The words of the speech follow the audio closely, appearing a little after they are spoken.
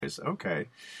surprise. Okay.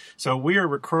 So we are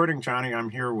recording, Johnny. I'm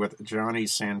here with Johnny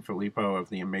Sanfilippo of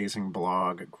the amazing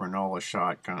blog Granola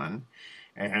Shotgun.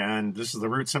 And this is the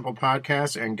Root Simple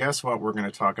podcast. And guess what? We're going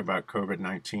to talk about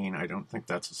COVID-19. I don't think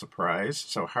that's a surprise.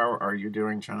 So how are you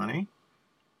doing, Johnny?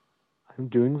 I'm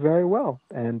doing very well,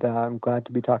 and I'm glad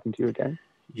to be talking to you again.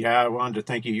 Yeah, I wanted to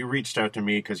thank you. You reached out to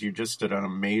me because you just did an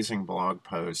amazing blog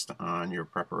post on your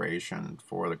preparation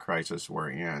for the crisis we're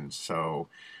in. So,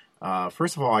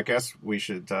 first of all, I guess we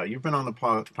should, you've been on the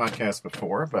podcast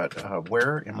before, but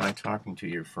where am I talking to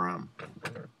you from?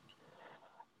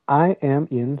 I am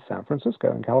in San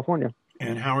Francisco, in California.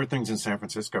 And how are things in San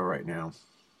Francisco right now?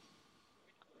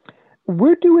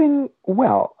 We're doing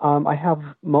well. I have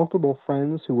multiple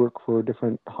friends who work for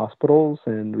different hospitals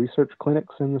and research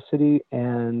clinics in the city,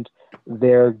 and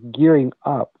they're gearing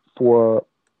up for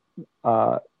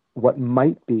what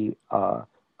might be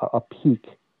a peak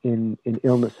in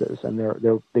illnesses, and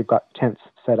they've got tents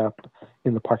set up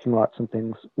in the parking lots and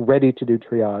things, ready to do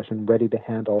triage and ready to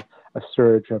handle a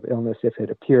surge of illness if it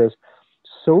appears.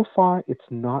 So far, it's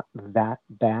not that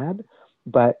bad.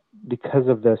 But because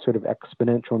of the sort of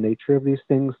exponential nature of these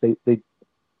things, they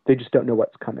just don't know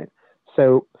what's coming.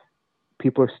 So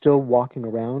people are still walking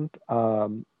around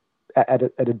at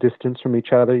a distance from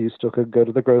each other. You still could go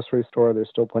to the grocery store. There's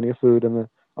still plenty of food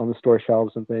on the store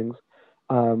shelves and things.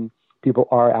 People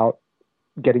are out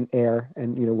getting air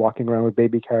and walking around with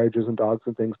baby carriages and dogs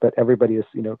and things. But everybody is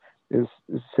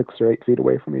 6 or 8 feet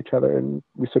away from each other, and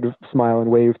we sort of smile and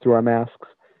wave through our masks.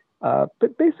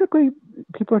 But basically,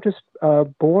 people are just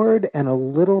bored and a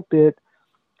little bit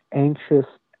anxious,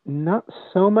 not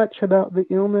so much about the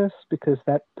illness because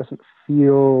that doesn't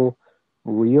feel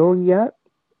real yet,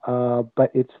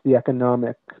 but it's the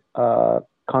economic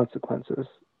consequences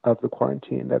of the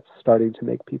quarantine that's starting to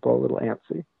make people a little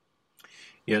antsy.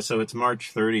 Yeah, so it's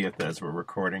March 30th as we're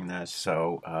recording this,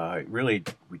 so really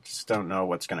we just don't know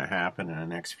what's going to happen in the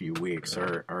next few weeks.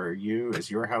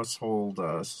 Is your household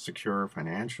secure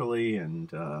financially,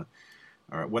 and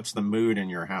what's the mood in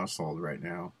your household right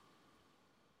now?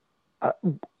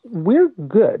 We're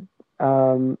good,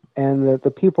 and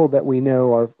the people that we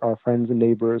know are friends and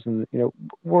neighbors, and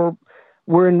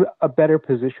we're in a better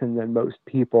position than most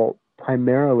people,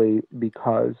 primarily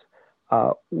because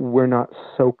we're not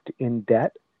soaked in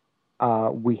debt.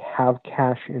 We have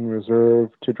cash in reserve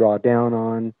to draw down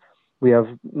on. We have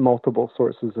multiple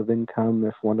sources of income.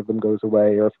 If one of them goes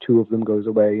away, or if two of them goes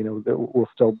away,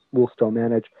 we'll still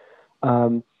manage.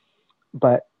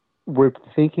 But we're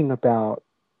thinking about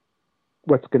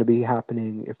what's going to be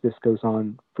happening if this goes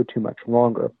on for too much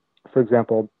longer. For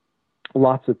example,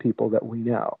 lots of people that we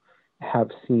know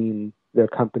have seen their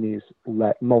companies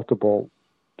let multiple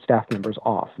staff members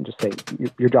off and just say,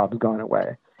 your job has gone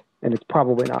away and it's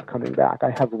probably not coming back.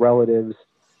 I have some relatives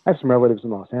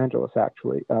in Los Angeles,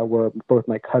 actually, where both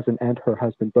my cousin and her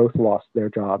husband both lost their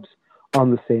jobs on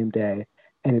the same day.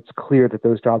 And it's clear that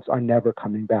those jobs are never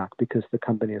coming back because the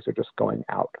companies are just going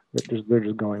out. They're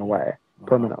just going away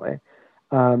permanently.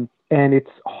 And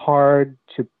it's hard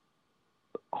to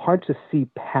see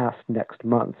past next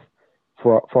month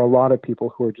for a lot of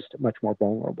people who are just much more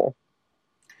vulnerable.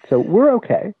 So we're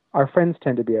okay. Our friends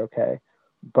tend to be okay,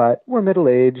 but we're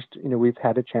middle-aged. We've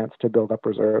had a chance to build up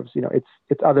reserves.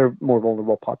 It's other more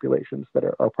vulnerable populations that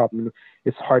are our problem.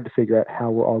 It's hard to figure out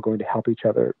how we're all going to help each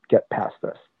other get past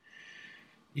this.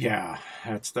 Yeah,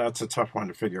 that's a tough one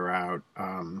to figure out.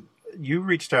 You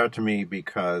reached out to me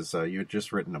because you had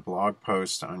just written a blog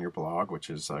post on your blog, which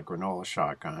is Granola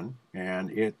Shotgun, and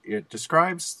it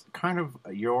describes kind of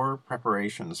your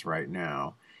preparations right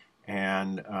now.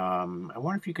 And I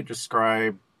wonder if you could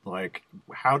describe, like,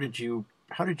 how did you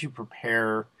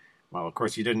prepare? Well, of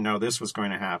course, you didn't know this was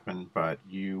going to happen, but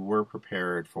you were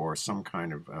prepared for some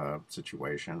kind of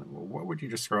situation. What would you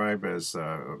describe as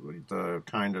the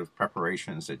kind of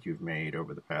preparations that you've made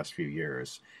over the past few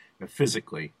years,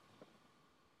 physically?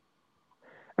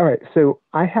 All right. So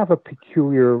I have a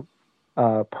peculiar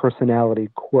personality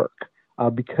quirk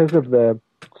because of the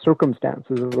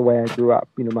circumstances of the way I grew up.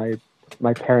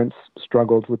 My parents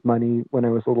struggled with money when I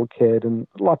was a little kid, and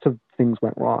lots of things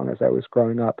went wrong as I was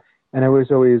growing up. And I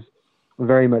was always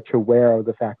very much aware of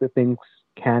the fact that things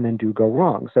can and do go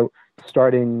wrong. So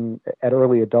starting at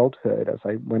early adulthood, as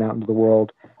I went out into the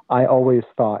world, I always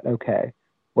thought, okay,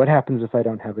 what happens if I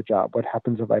don't have a job? What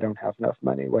happens if I don't have enough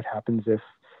money? What happens if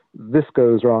this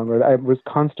goes wrong? Or I was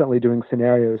constantly doing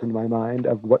scenarios in my mind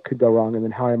of what could go wrong and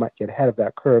then how I might get ahead of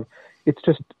that curve. It's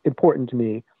just important to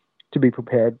me to be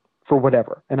prepared for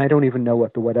whatever. And I don't even know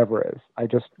what the whatever is. I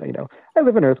just, I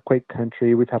live in earthquake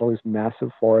country. We've had all these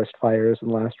massive forest fires in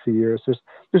the last few years.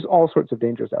 There's all sorts of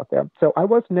dangers out there. So I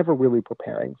was never really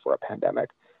preparing for a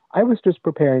pandemic. I was just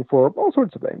preparing for all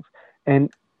sorts of things.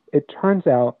 And it turns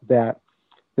out that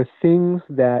the things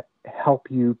that help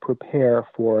you prepare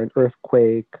for an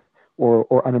earthquake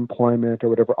or unemployment or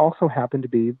whatever also happen to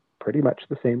be pretty much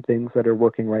the same things that are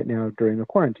working right now during a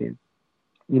quarantine.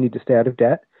 You need to stay out of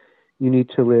debt. You need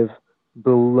to live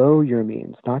below your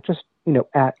means, not just,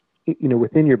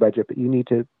 within your budget, but you need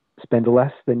to spend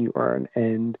less than you earn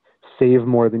and save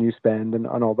more than you spend and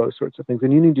on all those sorts of things.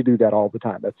 And you need to do that all the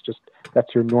time.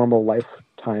 That's your normal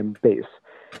lifetime base.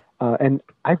 And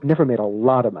I've never made a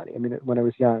lot of money. I mean, when I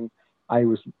was young, I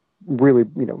was really,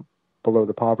 below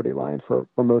the poverty line for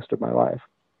most of my life.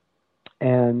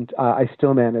 And I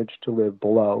still managed to live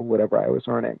below whatever I was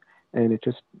earning. And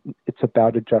it's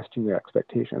about adjusting your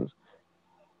expectations.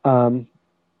 One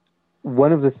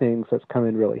of the things that's come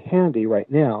in really handy right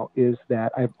now is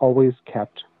that I've always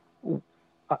kept,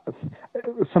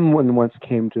 someone once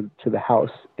came to the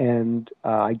house and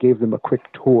I gave them a quick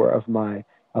tour of my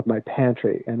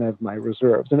pantry and of my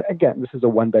reserves. And again, this is a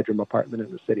 1-bedroom apartment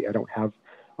in the city. I don't have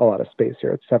a lot of space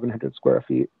here. It's 700 square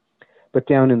feet. But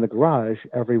down in the garage,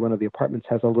 every one of the apartments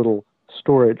has a little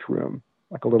storage room,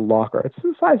 like a little locker. It's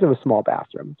the size of a small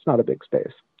bathroom. It's not a big space.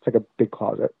 It's like a big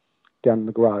closet down in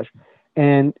the garage.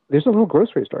 And there's a little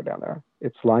grocery store down there.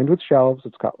 It's lined with shelves.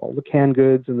 It's got all the canned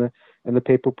goods and the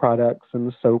paper products and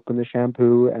the soap and the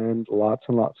shampoo and lots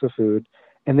of food.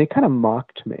 And they kind of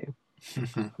mocked me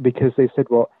because they said,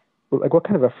 well, like, what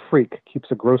kind of a freak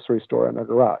keeps a grocery store in their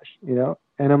garage,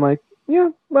 And I'm like, yeah,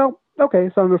 well, okay,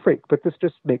 so I'm a freak, but this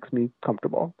just makes me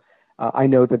comfortable. I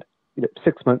know that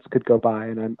 6 months could go by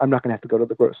and I'm not going to have to go to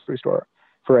the grocery store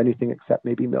for anything except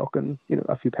maybe milk and,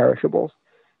 a few perishables.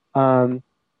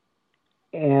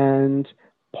 And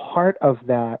part of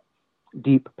that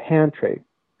deep pantry,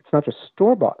 it's not just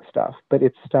store-bought stuff, but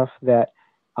it's stuff that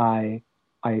I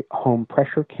home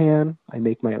pressure can. I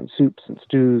make my own soups and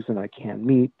stews, and I can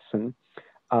meats, and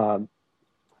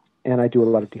I do a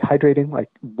lot of dehydrating. Like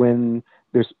when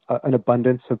there's an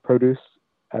abundance of produce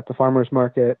at the farmer's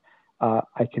market,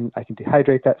 I can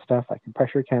dehydrate that stuff. I can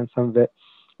pressure can some of it.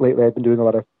 Lately, I've been doing a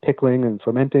lot of pickling and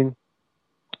fermenting,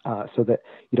 so that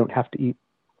you don't have to eat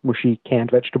mushy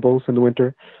canned vegetables in the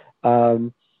winter.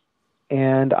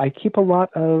 And I keep a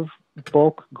lot of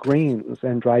bulk grains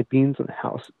and dried beans in the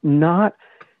house, not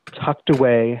tucked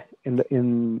away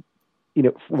in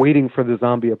waiting for the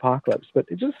zombie apocalypse, but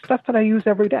it's just stuff that I use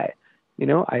every day.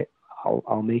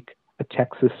 I'll make a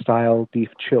Texas style beef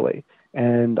chili,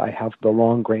 and I have the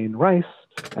long grain rice,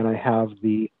 and I have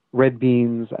the red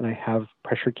beans, and I have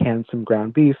pressure canned some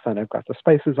ground beef, and I've got the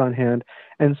spices on hand.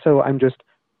 And so I'm just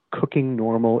cooking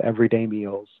normal everyday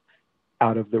meals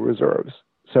out of the reserves.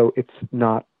 So it's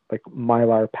not like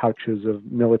Mylar pouches of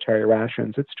military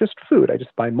rations. It's just food. I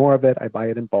just buy more of it. I buy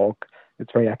it in bulk.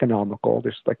 It's very economical.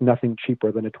 There's like nothing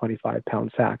cheaper than a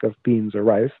 25-pound sack of beans or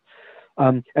rice.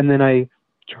 And then I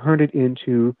turn it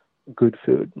into good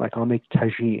food. Like I'll make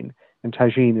tagine, and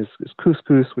tagine is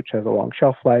couscous, which has a long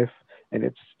shelf life, and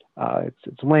it's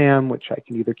lamb, which I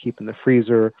can either keep in the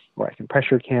freezer or I can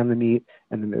pressure can the meat.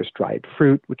 And then there's dried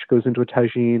fruit, which goes into a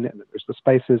tagine, and then there's the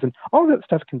spices, and all of that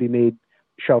stuff can be made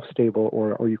shelf stable,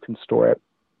 or you can store it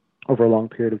over a long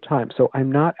period of time. So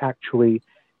I'm not actually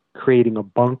creating a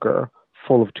bunker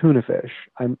full of tuna fish.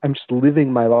 I'm just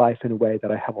living my life in a way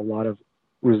that I have a lot of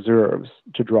reserves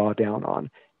to draw down on.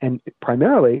 And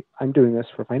primarily, I'm doing this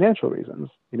for financial reasons.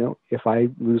 If I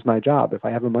lose my job, if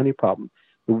I have a money problem,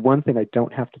 the one thing I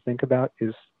don't have to think about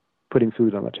is putting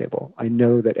food on the table. I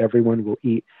know that everyone will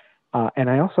eat. And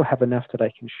I also have enough that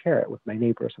I can share it with my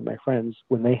neighbors and my friends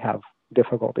when they have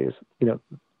difficulties.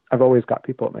 I've always got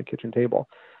people at my kitchen table.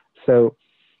 So,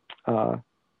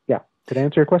 did I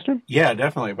answer your question? Yeah,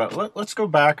 definitely. But let's go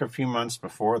back a few months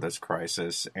before this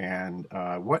crisis. And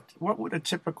what would a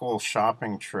typical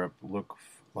shopping trip look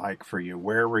like for you?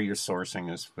 Where were you sourcing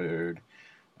this food?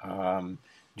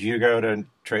 Do you go to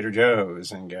Trader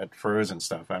Joe's and get frozen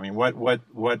stuff? I mean, what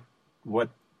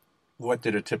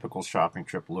did a typical shopping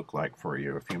trip look like for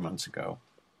you a few months ago?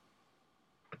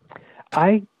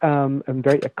 I am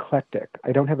very eclectic.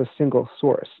 I don't have a single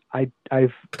source.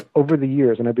 I've over the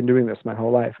years, and I've been doing this my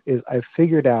whole life, is I've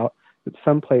figured out that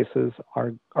some places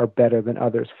are better than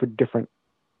others for different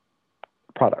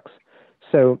products.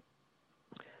 So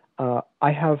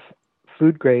I have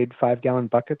food grade 5-gallon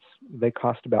buckets. They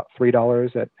cost about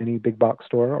 $3 at any big box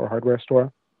store or hardware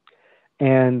store.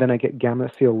 And then I get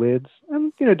Gamma Seal lids,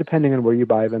 and depending on where you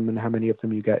buy them and how many of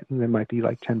them you get, they might be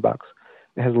like $10.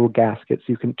 It has a little gasket, so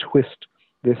you can twist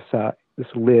this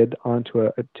lid onto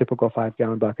a typical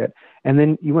 5-gallon bucket, and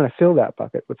then you want to fill that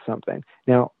bucket with something.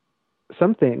 Now,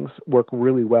 some things work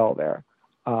really well there.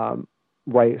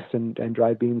 Rice and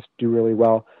dried beans do really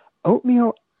well.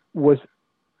 Oatmeal was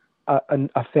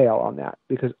a fail on that,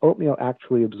 because oatmeal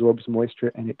actually absorbs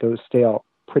moisture and it goes stale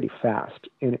pretty fast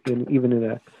even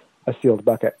in a sealed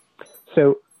bucket.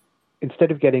 So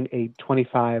instead of getting a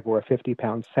 25 or a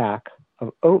 50-pound sack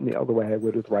of oatmeal the way I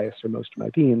would with rice or most of my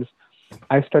beans,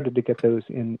 I started to get those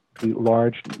in the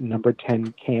large number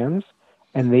 10 cans,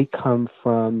 and they come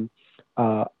from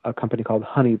a company called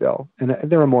Honeyville, and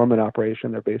they're a Mormon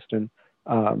operation. They're based in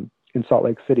Salt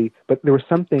Lake City, but there were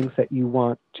some things that you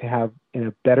want to have in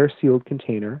a better sealed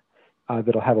container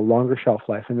that'll have a longer shelf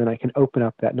life, and then I can open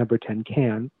up that number 10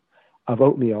 can of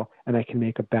oatmeal, and I can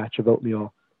make a batch of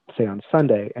oatmeal, say on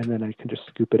Sunday, and then I can just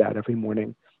scoop it out every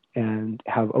morning and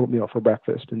have oatmeal for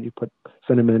breakfast, and you put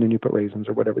cinnamon and you put raisins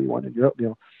or whatever you want in your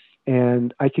oatmeal.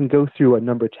 And I can go through a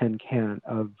number 10 can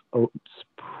of oats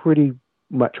pretty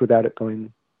much without it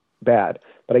going bad.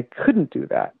 But I couldn't do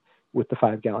that with the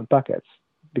 5-gallon buckets,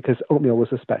 because oatmeal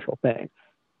was a special thing.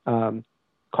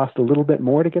 Cost a little bit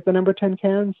more to get the number 10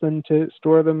 cans than to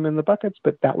store them in the buckets,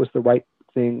 but that was the right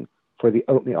thing for the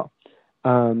oatmeal.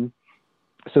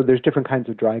 So there's different kinds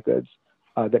of dry goods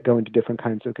that go into different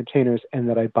kinds of containers and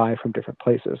that I buy from different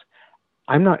places.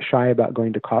 I'm not shy about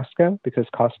going to Costco, because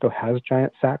Costco has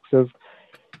giant sacks of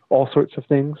all sorts of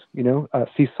things,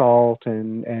 sea salt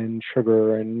and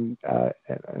sugar and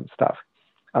stuff.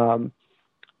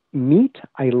 Meat,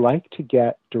 I like to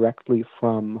get directly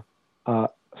from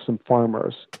some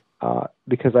farmers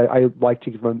because I like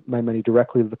to give my money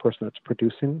directly to the person that's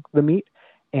producing the meat.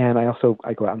 And I go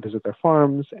out and visit their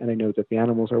farms, and I know that the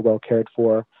animals are well cared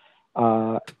for,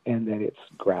 and that it's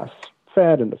grass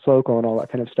fed and it's local and all that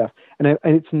kind of stuff. And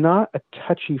it's not a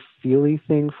touchy-feely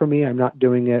thing for me. I'm not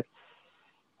doing it.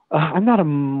 I'm not a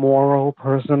moral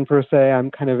person per se.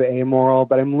 I'm kind of amoral,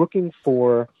 but I'm looking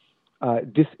for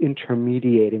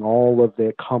disintermediating all of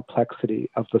the complexity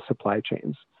of the supply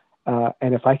chains.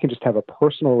 And if I can just have a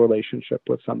personal relationship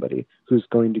with somebody who's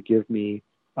going to give me,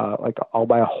 I'll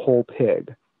buy a whole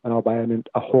pig, and I'll buy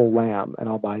a whole lamb, and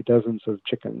I'll buy dozens of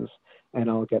chickens, and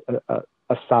I'll get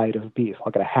a side of beef.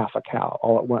 I'll get a half a cow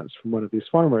all at once from one of these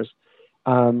farmers.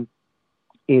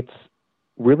 It's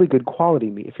really good quality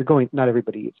meat. If you're going, not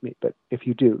everybody eats meat, but if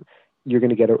you do, you're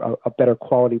going to get a better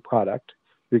quality product.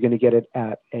 You're going to get it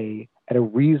at a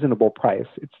reasonable price.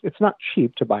 It's not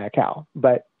cheap to buy a cow,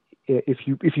 but if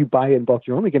you buy it in bulk,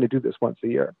 you're only going to do this once a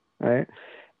year, right?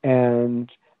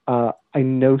 And I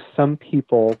know some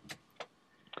people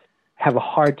have a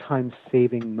hard time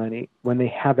saving money. When they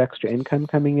have extra income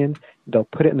coming in, they'll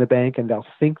put it in the bank and they'll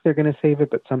think they're going to save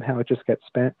it, but somehow it just gets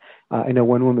spent. I know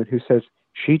one woman who says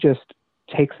she just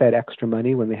takes that extra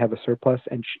money when they have a surplus,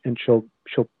 and she'll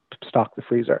stock the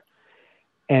freezer.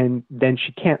 And then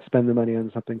she can't spend the money on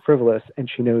something frivolous, and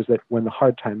she knows that when the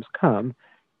hard times come,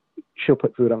 she'll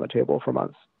put food on the table for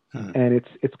months. And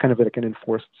it's kind of like an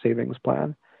enforced savings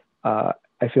plan.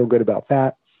 I feel good about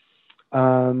that.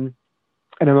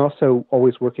 And I'm also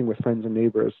always working with friends and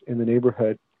neighbors in the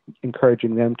neighborhood,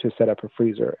 encouraging them to set up a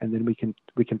freezer, and then we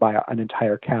can buy an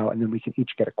entire cow, and then we can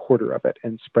each get a quarter of it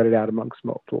and spread it out amongst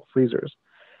multiple freezers.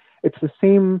 It's the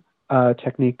same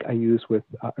technique I use with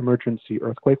emergency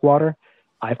earthquake water.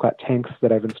 I've got tanks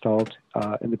that I've installed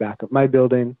in the back of my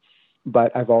building,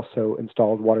 but I've also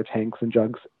installed water tanks and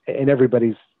jugs in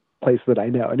everybody's place that I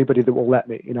know, anybody that will let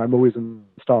me. I'm always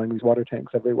installing these water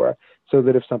tanks everywhere, so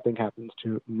that if something happens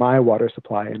to my water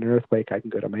supply in an earthquake, I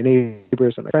can go to my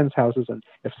neighbors and my friends' houses, and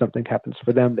if something happens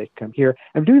for them, they can come here.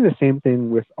 I'm doing the same thing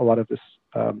with a lot of this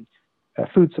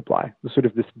food supply, sort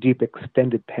of this deep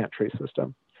extended pantry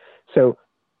system. So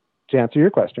to answer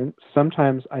your question,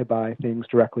 sometimes I buy things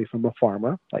directly from a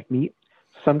farmer, like meat.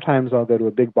 Sometimes I'll go to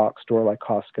a big box store like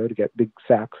Costco to get big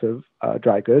sacks of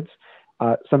dry goods.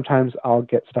 Sometimes I'll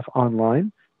get stuff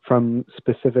online from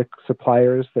specific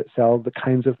suppliers that sell the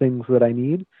kinds of things that I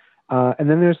need. And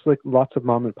then there's lots of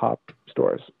mom and pop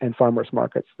stores and farmers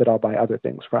markets that I'll buy other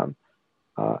things from.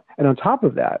 And on top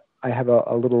of that, I have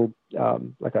a little,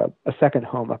 a second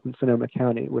home up in Sonoma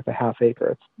County with a half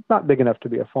acre. It's not big enough to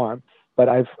be a farm, but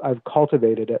I've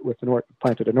cultivated it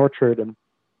planted an orchard and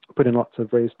put in lots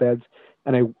of raised beds.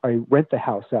 And I rent the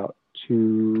house out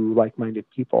to like-minded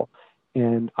people.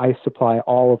 And I supply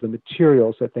all of the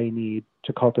materials that they need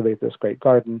to cultivate this great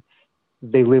garden.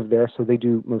 They live there, so they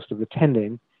do most of the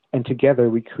tending. And together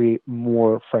we create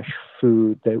more fresh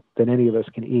food than any of us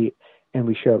can eat, and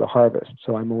we share the harvest.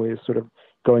 So I'm always sort of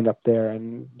going up there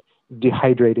and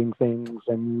dehydrating things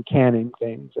and canning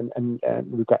things, and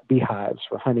we've got beehives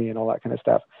for honey and all that kind of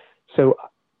stuff. So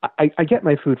I get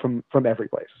my food from every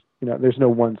place. There's no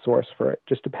one source for it.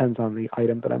 Just depends on the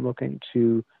item that I'm looking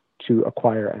to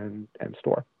acquire and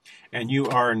store. And you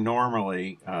are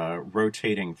normally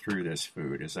rotating through this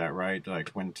food, is that right? Like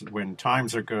when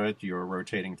times are good, you're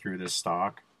rotating through this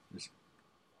stock?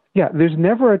 Yeah, there's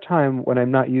never a time when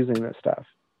I'm not using this stuff.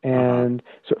 And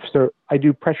so I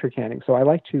do pressure canning. So I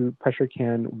like to pressure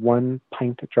can 1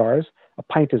 pint jars. A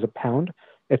pint is a pound.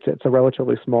 It's a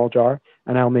relatively small jar.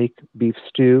 And I'll make beef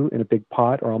stew in a big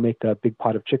pot, or I'll make a big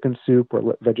pot of chicken soup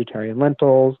or vegetarian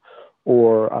lentils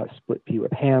or a split pea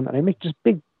with ham. And I make just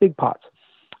big pots.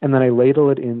 And then I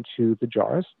ladle it into the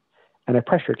jars and I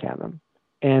pressure can them.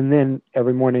 And then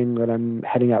every morning when I'm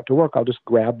heading out to work, I'll just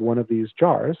grab one of these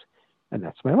jars, and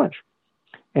that's my lunch.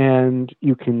 And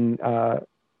you can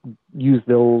use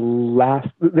the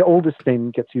oldest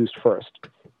thing gets used first.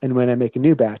 And when I make a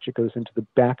new batch, it goes into the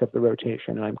back of the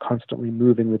rotation, and I'm constantly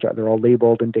moving the jar. They're all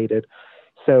labeled and dated.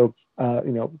 So,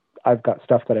 I've got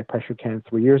stuff that I pressure canned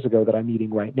 3 years ago that I'm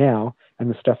eating right now,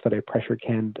 and the stuff that I pressure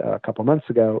canned a couple months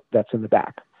ago, that's in the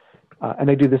back.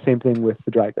 And I do the same thing with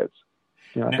the dry goods.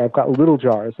 I've got little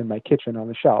jars in my kitchen on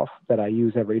the shelf that I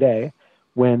use every day.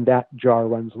 When that jar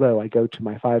runs low, I go to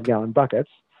my 5-gallon buckets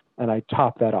and I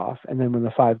top that off. And then when the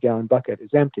 5-gallon bucket is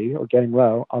empty or getting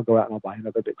low, I'll go out and I'll buy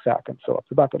another big sack and fill up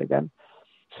the bucket again.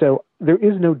 So there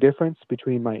is no difference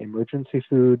between my emergency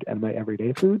food and my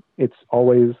everyday food. It's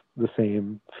always the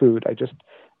same food. I just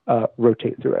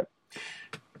rotate through it.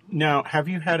 Now, have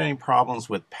you had any problems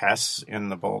with pests in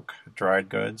the bulk dried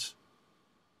goods?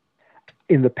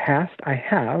 In the past, I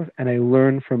have, and I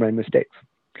learned from my mistakes.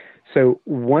 So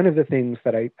one of the things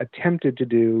that I attempted to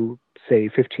do, say,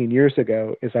 15 years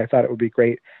ago, is I thought it would be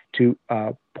great to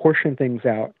portion things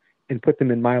out and put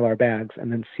them in Mylar bags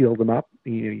and then seal them up.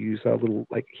 Use a little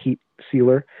heat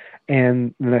sealer.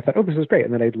 And then I thought, this is great.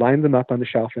 And then I'd line them up on the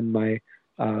shelf in my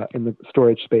in the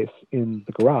storage space in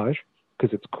the garage,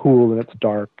 because it's cool and it's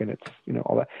dark and it's,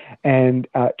 all that. And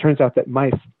it turns out that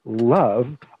mice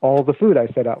love all the food I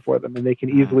set out for them, and they can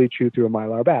easily chew through a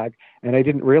Mylar bag. And I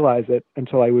didn't realize it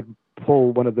until I would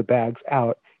pull one of the bags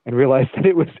out and realize that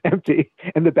it was empty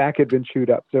and the back had been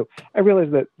chewed up. So I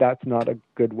realized that that's not a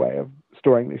good way of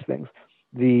storing these things.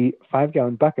 The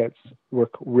 5-gallon buckets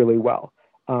work really well.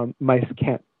 Mice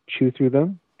can't chew through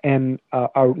them. And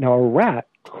now a rat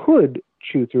could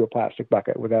chew through a plastic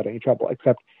bucket without any trouble,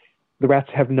 except the rats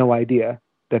have no idea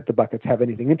that the buckets have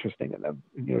anything interesting in them.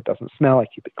 It doesn't smell. I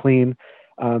keep it clean.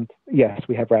 Yes,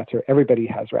 we have rats here. Everybody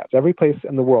has rats. Every place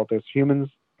in the world, there's humans,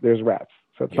 there's rats.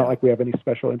 So it's not like we have any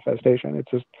special infestation.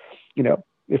 It's just,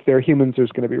 if there are humans,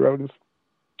 there's going to be rodents.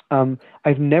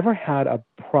 I've never had a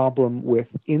problem with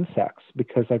insects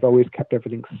because I've always kept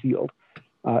everything sealed.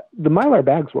 The Mylar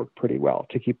bags work pretty well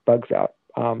to keep bugs out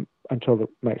until the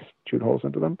mice chewed holes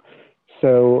into them.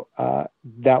 So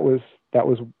that was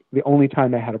the only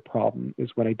time I had a problem, is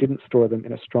when I didn't store them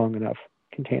in a strong enough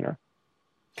container.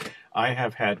 I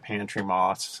have had pantry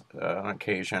moths on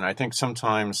occasion. I think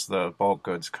sometimes the bulk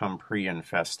goods come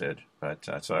pre-infested, but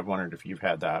so I wondered if you've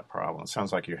had that problem. It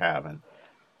sounds like you haven't.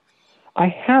 I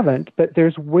haven't, but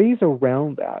there's ways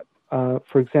around that.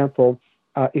 For example,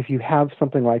 if you have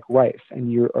something like rice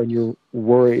and you're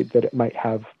worried that it might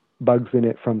have bugs in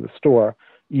it from the store,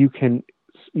 you can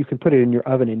put it in your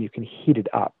oven and you can heat it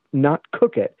up. Not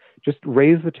cook it, just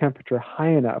raise the temperature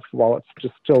high enough while it's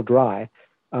just still dry.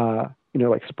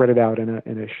 Spread it out in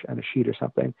a sheet or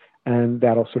something, and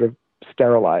that'll sort of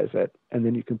sterilize it. And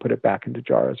then you can put it back into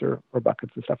jars or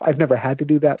buckets and stuff. I've never had to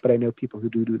do that, but I know people who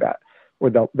do that, or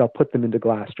they'll put them into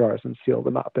glass jars and seal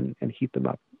them up and heat them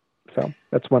up. So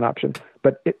that's one option.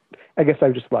 But I guess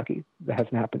I'm just lucky. That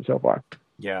hasn't happened so far.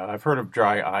 Yeah, I've heard of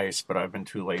dry ice, but I've been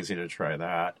too lazy to try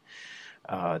that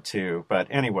too. But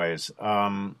anyways,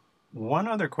 one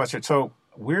other question. So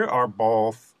we are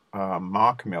both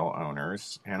mock mill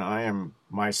owners, and I am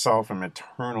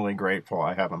eternally grateful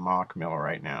I have a mock mill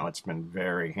right now. It's been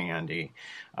very handy.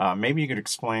 Maybe you could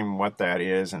explain what that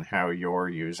is and how you're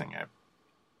using it.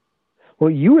 Well,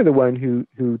 you were the one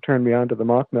who turned me on to the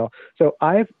mock mill. So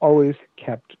I've always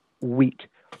kept wheat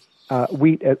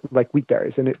like wheat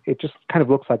berries, and it just kind of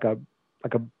looks like a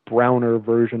browner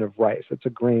version of rice. It's a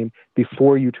grain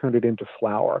before you turn it into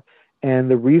flour. And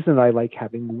the reason I like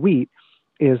having wheat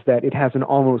is that it has an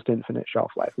almost infinite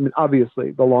shelf life. I mean, obviously,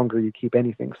 the longer you keep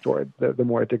anything stored, the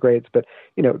more it degrades. But,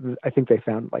 I think they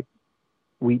found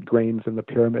wheat grains in the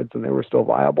pyramids and they were still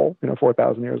viable,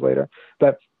 4,000 years later.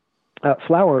 But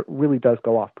flour really does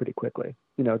go off pretty quickly,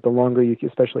 the longer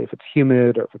especially if it's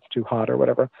humid or if it's too hot or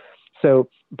whatever. So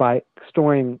by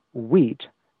storing wheat,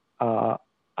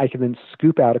 I can then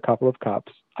scoop out a couple of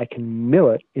cups. I can mill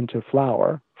it into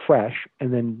flour fresh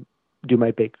and then do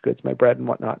my baked goods, my bread and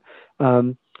whatnot.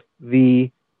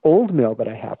 The old mill that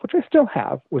I have, which I still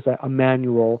have, was a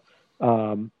manual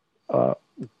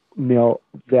mill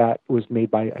that was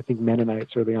made by, I think,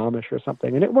 Mennonites or the Amish or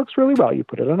something. And it works really well. You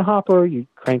put it on a hopper, you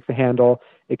crank the handle,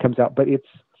 it comes out. But it's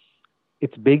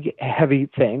big, heavy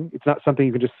thing. It's not something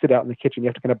you can just sit out in the kitchen. You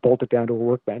have to kind of bolt it down to a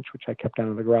workbench, which I kept down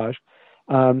in the garage.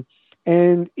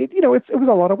 And it was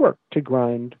a lot of work to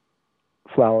grind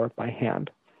flour by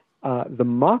hand. The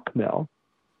mock mill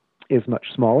is much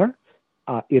smaller.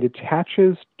 It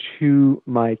attaches to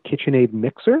my KitchenAid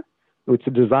mixer. It's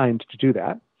designed to do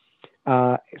that.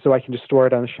 So I can just store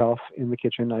it on a shelf in the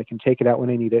kitchen. I can take it out when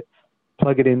I need it,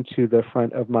 plug it into the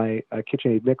front of my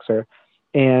KitchenAid mixer,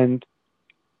 and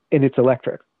it's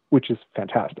electric, which is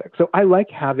fantastic. So I like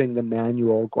having the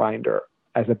manual grinder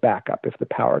as a backup if the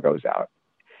power goes out.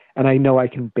 And I know I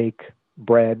can bake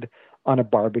bread on a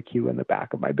barbecue in the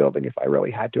back of my building if I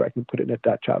really had to. I can put it in a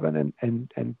Dutch oven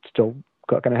and still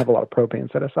cook, and I have a lot of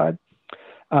propane set aside.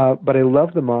 But I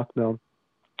love the mock mill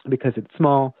because it's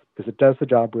small, because it does the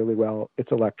job really well.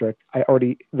 It's electric.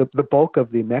 The bulk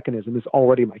of the mechanism is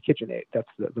already my KitchenAid. That's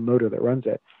the motor that runs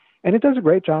it. And it does a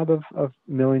great job of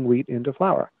milling wheat into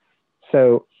flour.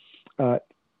 So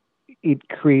it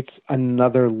creates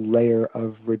another layer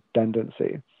of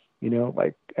redundancy.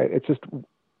 It's just,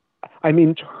 I'm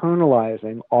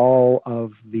internalizing all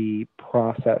of the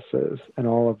processes and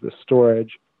all of the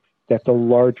storage that the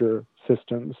larger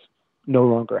systems no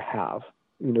longer have.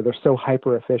 They're so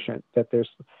hyper efficient that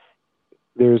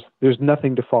there's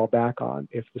nothing to fall back on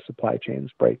if the supply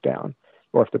chains break down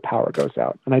or if the power goes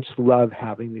out. And I just love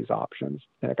having these options.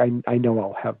 Like I know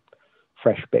I'll have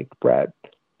fresh baked bread,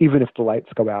 even if the lights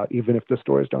go out, even if the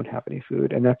stores don't have any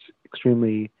food. And that's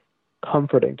extremely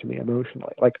comforting to me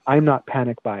emotionally. Like, I'm not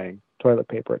panic buying toilet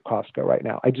paper at Costco right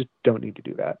now. I just don't need to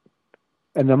do that.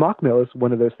 And the mock mill is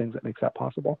one of those things that makes that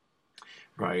possible.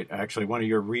 Right. Actually, one of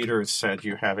your readers said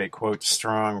you have a, quote,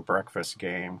 strong breakfast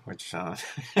game, which I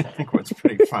think was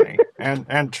pretty funny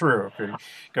and true. If you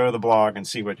go to the blog and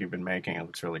see what you've been making, it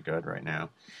looks really good right now.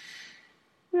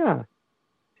 Yeah.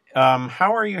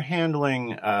 How are you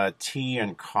handling tea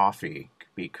and coffee?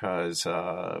 Because,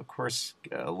 of course,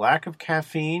 lack of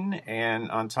caffeine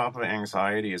and on top of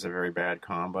anxiety is a very bad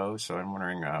combo. So I'm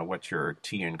wondering what your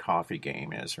tea and coffee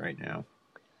game is right now.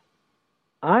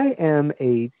 I am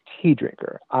a tea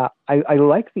drinker. I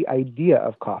like the idea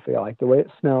of coffee. I like the way it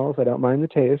smells. I don't mind the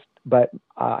taste, but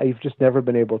I've just never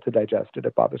been able to digest it.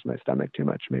 It bothers my stomach too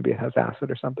much. Maybe it has acid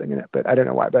or something in it, but I don't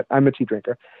know why. But I'm a tea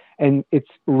drinker, and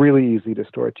it's really easy to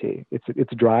store tea.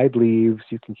 It's dried leaves.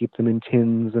 You can keep them in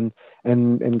tins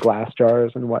and glass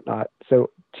jars and whatnot. So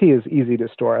tea is easy to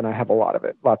store, and I have a lot of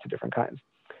it, lots of different kinds.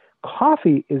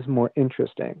 Coffee is more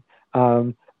interesting.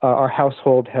 Our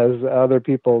household has other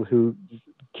people who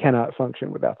cannot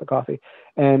function without the coffee.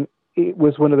 And it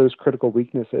was one of those critical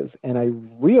weaknesses. And I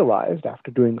realized after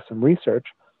doing some research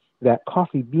that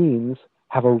coffee beans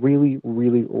have a really,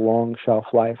 really long shelf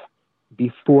life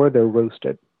before they're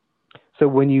roasted. So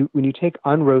when you take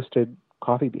unroasted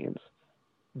coffee beans,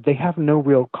 they have no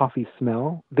real coffee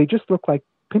smell. They just look like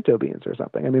pinto beans or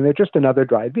something. I mean, they're just another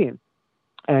dried bean.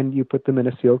 And you put them in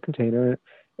a sealed container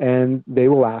and they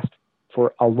will last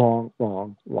for a long,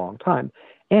 long, long time.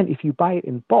 And if you buy it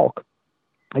in bulk,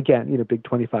 again, big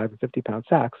 25 and 50 pound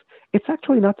sacks, it's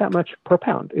actually not that much per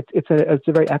pound. It's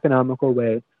a very economical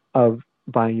way of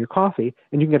buying your coffee,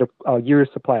 and you can get a year's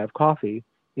supply of coffee,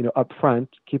 up front,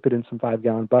 keep it in some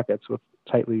 5-gallon buckets with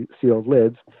tightly sealed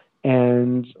lids,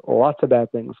 and lots of bad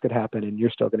things could happen, and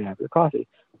you're still going to have your coffee.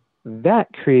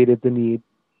 That created the need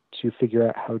to figure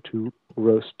out how to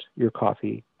roast your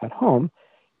coffee at home.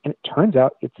 And it turns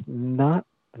out it's not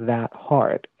that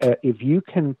hard. If you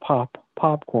can pop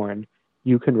popcorn,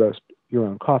 you can roast your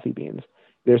own coffee beans.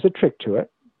 There's a trick to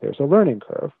it. There's a learning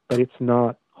curve, but it's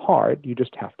not hard. You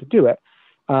just have to do it.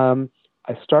 I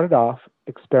started off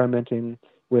experimenting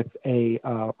with a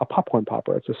popcorn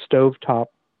popper. It's a stovetop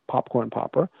popcorn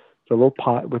popper. It's a little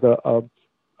pot with a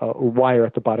wire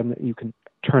at the bottom that you can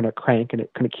turn a crank, and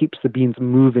it kind of keeps the beans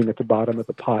moving at the bottom of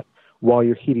the pot while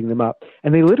you're heating them up.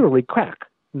 And they literally crack.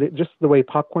 Just the way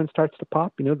popcorn starts to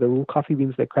pop, the little coffee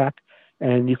beans, they crack,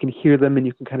 and you can hear them, and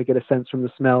you can kind of get a sense from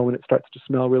the smell when it starts to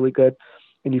smell really good,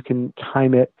 and you can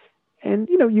time it, and,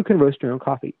 you can roast your own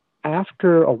coffee.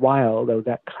 After a while, though,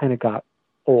 that kind of got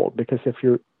old, because if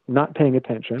you're not paying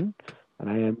attention, and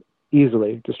I am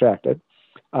easily distracted,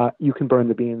 you can burn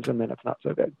the beans, and then it's not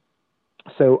so good.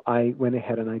 So I went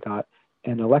ahead and I got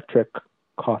an electric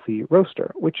coffee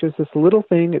roaster, which is this little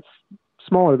thing. It's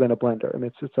smaller than a blender. I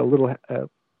mean, it's a little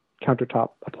countertop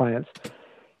appliance.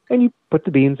 And you put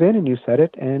the beans in and you set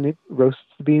it, and it roasts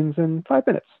the beans in 5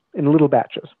 minutes in little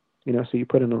batches. So you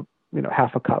put in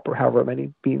half a cup or however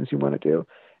many beans you want to do,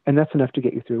 and that's enough to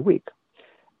get you through a week.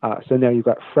 So now you've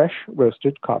got fresh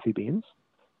roasted coffee beans.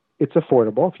 It's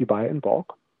affordable if you buy it in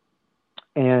bulk.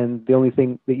 And the only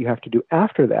thing that you have to do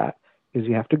after that is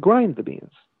you have to grind the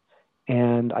beans.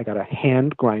 And I got a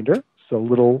hand grinder, so a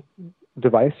little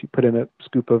device. You put in a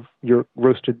scoop of your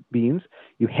roasted beans,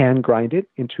 you hand grind it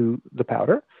into the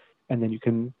powder, and then you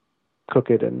can cook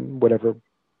it in whatever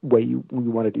way you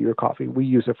want to do your coffee. We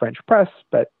use a French press,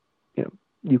 but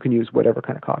you can use whatever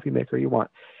kind of coffee maker you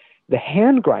want. The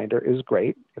hand grinder is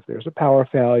great. If there's a power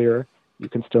failure, you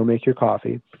can still make your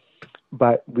coffee.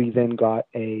 But we then got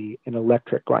an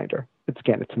electric grinder. It's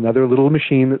another little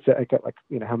machine that's, I got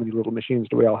how many little machines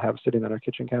do we all have sitting on our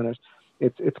kitchen counters?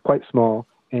 It's quite small,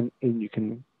 and you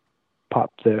can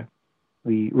pop the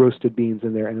roasted beans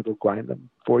in there, and it'll grind them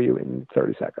for you in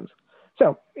 30 seconds.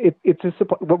 So it's a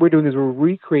supply. What we're doing is we're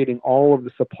recreating all of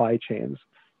the supply chains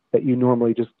that you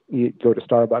normally you go to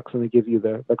Starbucks and they give you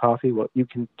the coffee. Well, you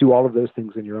can do all of those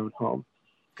things in your own home.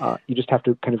 You just have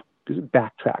to kind of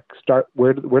backtrack. Start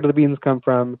where do the beans come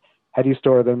from? How do you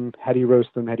store them? How do you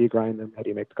roast them? How do you grind them? How do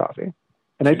you make the coffee?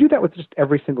 And I do that with just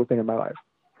every single thing in my life.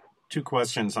 2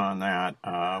 questions on that.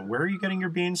 Where are you getting your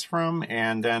beans from?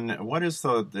 And then what is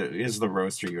the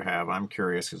roaster you have? I'm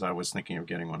curious because I was thinking of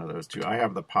getting one of those too. I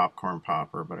have the popcorn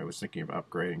popper, but I was thinking of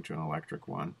upgrading to an electric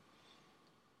one.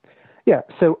 Yeah,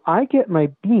 so I get my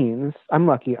beans. I'm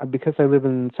lucky because I live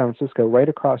in San Francisco, right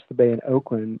across the bay in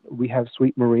Oakland. We have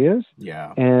Sweet Maria's.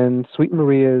 Yeah. And Sweet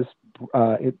Maria's,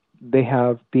 they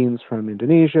have beans from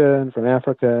Indonesia and from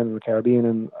Africa and the Caribbean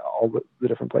and all the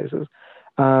different places.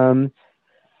 And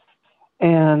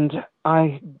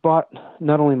I bought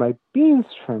not only my beans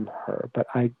from her, but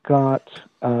I got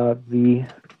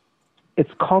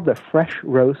it's called the Fresh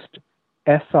Roast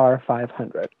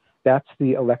SR500. That's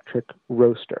the electric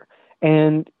roaster.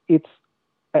 And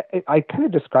I kind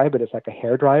of describe it as like a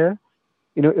hairdryer.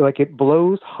 Like it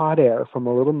blows hot air from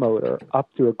a little motor up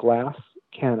through a glass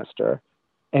canister.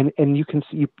 And you can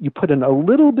see, you put in a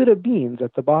little bit of beans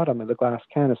at the bottom of the glass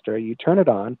canister. You turn it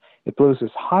on, it blows this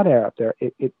hot air up there.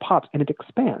 It pops and it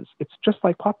expands. It's just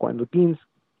like popcorn. The beans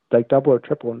like double or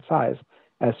triple in size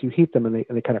as you heat them, and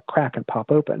they kind of crack and pop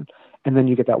open. And then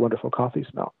you get that wonderful coffee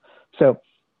smell. So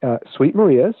Sweet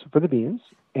Maria's for the beans.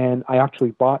 And I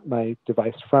actually bought my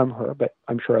device from her, but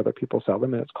I'm sure other people sell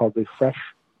them, and it's called the Fresh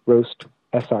Roast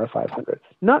SR500.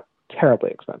 Not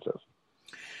terribly expensive.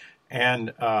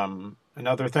 And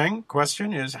another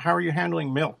question is, how are you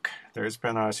handling milk? There's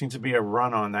been seems to be a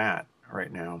run on that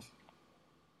right now.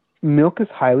 Milk is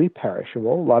highly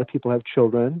perishable. A lot of people have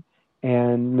children,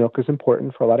 and milk is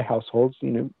important for a lot of households.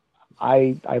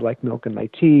 I like milk in my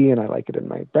tea, and I like it in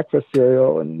my breakfast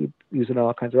cereal, and you use it in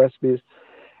all kinds of recipes.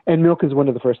 And milk is one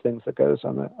of the first things that goes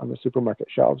on the supermarket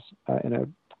shelves in a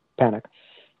panic.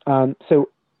 So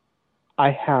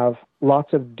I have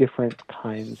lots of different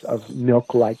kinds of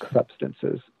milk-like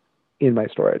substances in my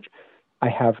storage. I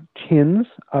have tins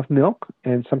of milk,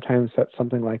 and sometimes that's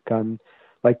something like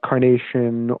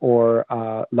Carnation or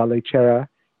La Lechera,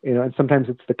 and sometimes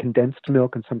it's the condensed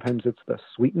milk, and sometimes it's the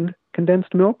sweetened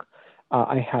condensed milk.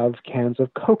 I have cans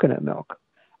of coconut milk.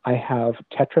 I have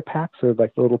Tetra Packs, or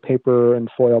like the little paper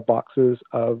and foil boxes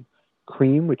of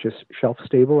cream, which is shelf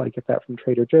stable. I get that from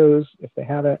Trader Joe's if they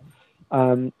have it.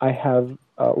 I have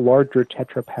larger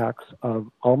Tetra Packs of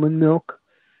almond milk.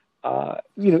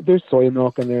 There's soy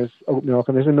milk and there's oat milk,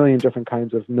 and there's a million different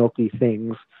kinds of milky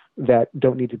things that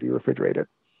don't need to be refrigerated.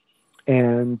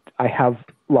 And I have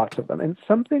lots of them. And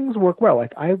some things work well.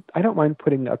 Like I don't mind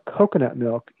putting a coconut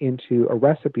milk into a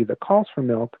recipe that calls for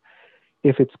milk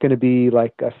if it's going to be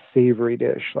like a savory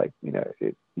dish. Like,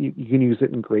 you can use it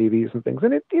in gravies and things.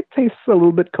 And it tastes a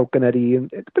little bit coconutty,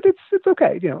 but it's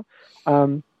okay,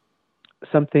 Some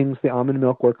things, the almond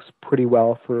milk works pretty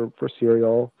well for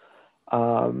cereal.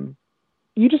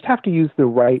 You just have to use the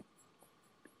right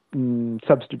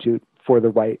substitute for the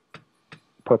right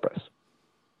purpose.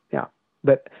 Yeah.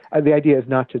 But the idea is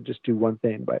not to just do one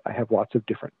thing, but I have lots of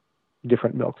different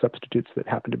milk substitutes that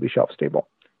happen to be shelf stable.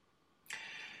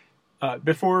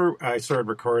 Before I started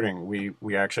recording,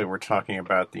 we actually were talking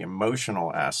about the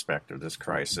emotional aspect of this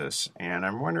crisis, and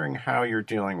I'm wondering how you're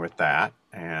dealing with that,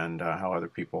 and how other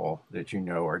people that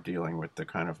are dealing with the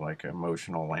kind of like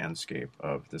emotional landscape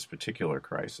of this particular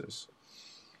crisis.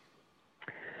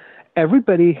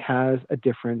 Everybody has a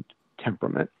different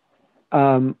temperament.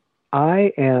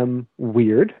 I am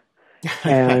weird,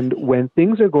 And when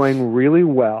things are going really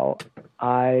well,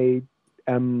 I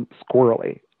am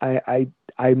squirrely.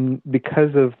 I'm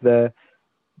because of the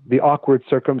awkward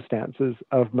circumstances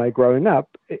of my growing up.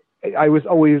 I was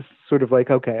always sort of like,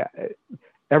 okay,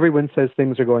 everyone says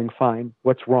things are going fine.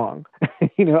 What's wrong?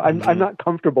 I'm not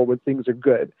comfortable when things are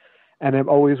good, and I'm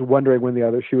always wondering when the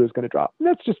other shoe is going to drop. And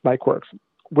that's just my quirks.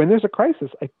 When there's a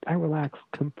crisis, I relax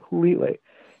completely,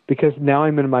 because now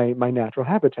I'm in my natural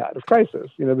habitat of crisis.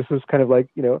 This is kind of like,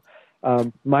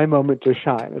 my moment to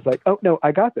shine. It's like, oh no,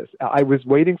 I got this. I was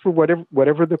waiting for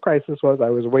whatever the crisis was. I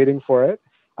was waiting for it.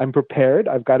 I'm prepared.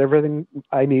 I've got everything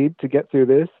I need to get through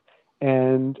this.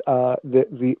 And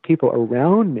the people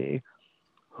around me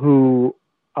who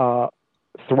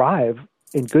thrive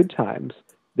in good times,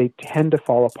 they tend to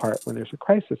fall apart when there's a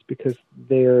crisis, because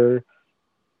they're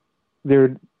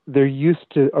used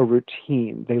to a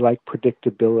routine. They like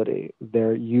predictability.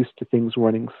 They're used to things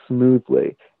running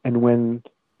smoothly. And when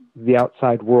the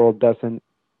outside world doesn't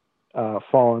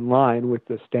fall in line with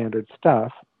the standard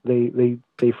stuff, they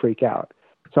freak out.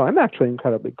 So I'm actually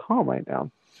incredibly calm right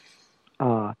now.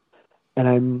 And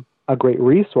I'm a great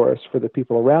resource for the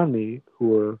people around me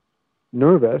who are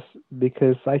nervous,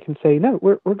 because I can say, no,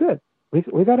 we're good.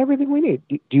 We got everything we need.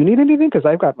 Do you need anything? Because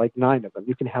I've got like 9 of them.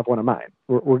 You can have one of mine.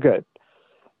 We're good.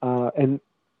 And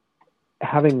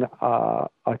having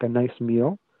like a nice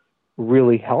meal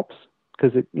really helps,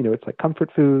 because it's like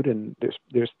comfort food, and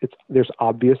there's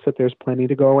obvious that there's plenty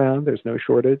to go around. There's no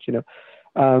shortage.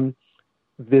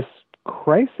 This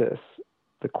crisis,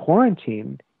 the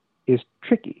quarantine, is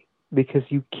tricky, because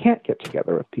you can't get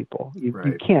together with people. You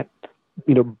can't,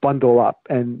 bundle up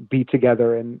and be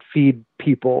together and feed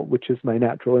people, which is my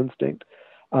natural instinct.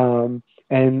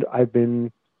 And I've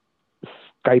been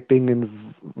Skyping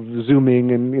and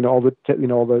Zooming and all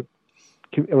the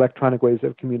electronic ways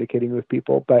of communicating with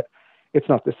people, but it's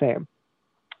not the same.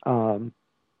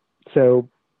 So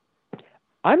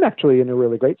I'm actually in a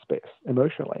really great space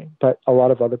emotionally, but a lot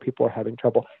of other people are having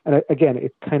trouble. And again,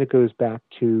 it kind of goes back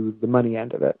to the money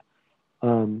end of it.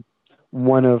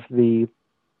 One of the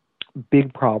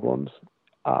big problems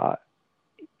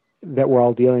that we're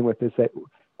all dealing with is that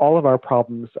all of our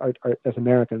problems are, as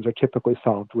Americans, are typically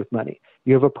solved with money.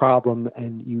 You have a problem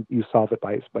and you solve it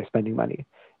by spending money.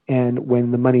 And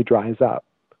when the money dries up,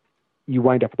 you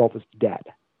wind up with all this debt,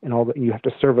 and you have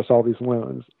to service all these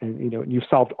loans, and you've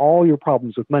solved all your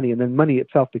problems with money, and then money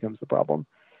itself becomes the problem.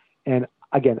 And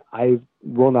again, I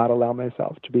will not allow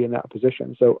myself to be in that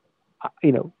position. So,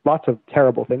 lots of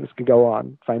terrible things could go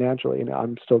on financially, and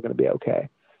I'm still going to be okay.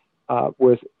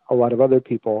 Whereas a lot of other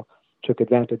people took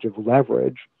advantage of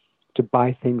leverage to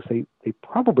buy things they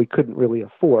probably couldn't really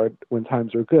afford when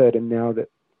times are good, and now that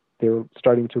they're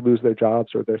starting to lose their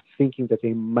jobs, or they're thinking that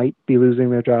they might be losing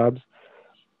their jobs,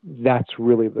 that's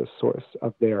really the source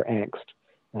of their angst.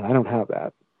 And I don't have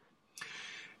that.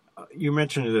 You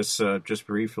mentioned this just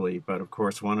briefly, but of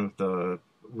course, one of the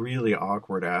really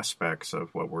awkward aspects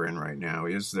of what we're in right now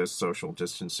is this social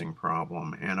distancing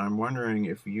problem. And I'm wondering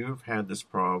if you've had this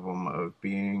problem of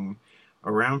being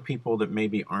around people that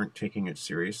maybe aren't taking it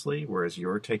seriously, whereas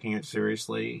you're taking it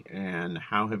seriously, and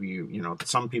how have you,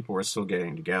 some people are still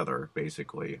getting together,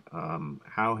 basically.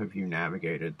 How have you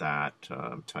navigated that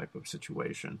type of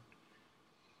situation?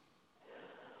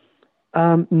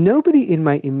 Nobody in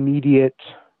my immediate,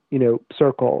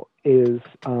 circle is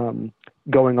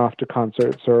going off to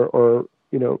concerts or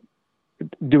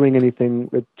doing anything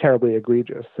terribly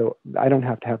egregious. So I don't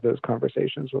have to have those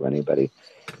conversations with anybody.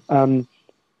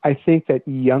 I think that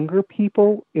younger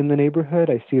people in the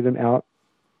neighborhood, I see them out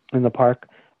in the park.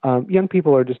 Young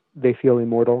people are they feel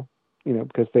immortal,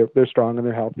 because they're strong and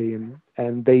they're healthy,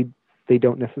 and they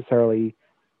don't necessarily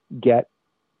get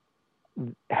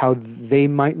how they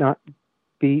might not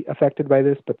be affected by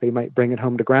this, but they might bring it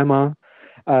home to grandma.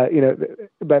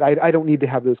 But I don't need to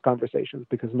have those conversations,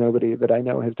 because nobody that I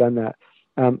know has done that.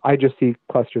 I just see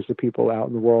clusters of people out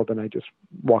in the world, and I just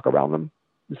walk around them.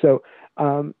 So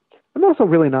I'm also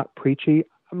really not preachy.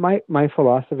 My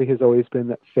philosophy has always been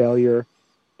that failure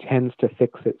tends to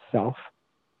fix itself.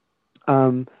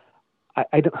 I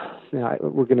don't.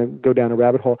 We're going to go down a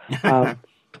rabbit hole.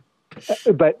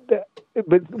 But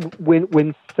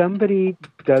when somebody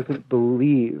doesn't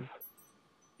believe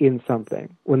in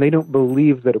something, when they don't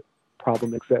believe that a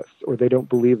problem exists, or they don't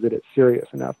believe that it's serious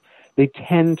enough, they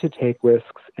tend to take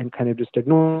risks and kind of just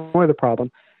ignore the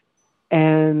problem.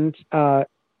 And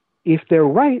if they're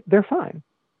right, they're fine.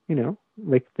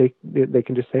 Like they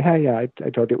can just say, "Hey, yeah, I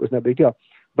told you it was no big deal."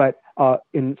 But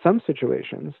in some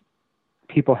situations,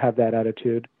 people have that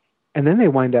attitude, and then they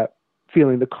wind up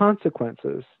feeling the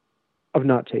consequences of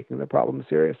not taking the problem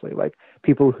seriously, like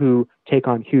people who take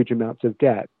on huge amounts of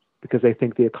debt because they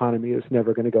think the economy is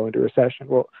never going to go into recession.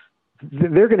 Well,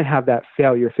 they're going to have that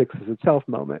failure fixes itself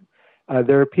moment.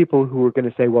 There are people who are going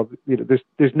to say, well,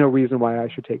 there's no reason why I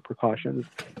should take precautions.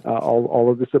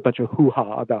 All of this is a bunch of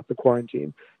hoo-ha about the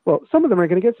quarantine. Well, some of them are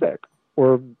going to get sick,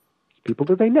 or people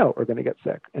that they know are going to get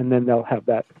sick, and then they'll have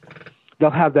that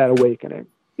awakening.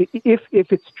 If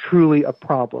it's truly a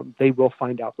problem, they will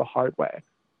find out the hard way.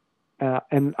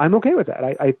 And I'm okay with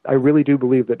that. I really do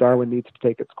believe that Darwin needs to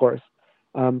take its course.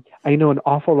 I know an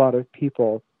awful lot of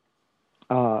people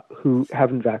who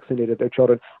haven't vaccinated their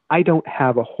children. I don't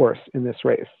have a horse in this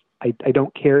race. I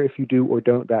don't care if you do or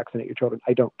don't vaccinate your children.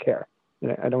 I don't care.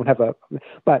 I don't have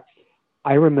but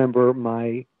I remember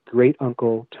my great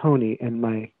uncle Tony and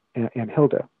my Aunt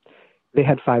Hilda. They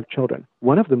had 5 children.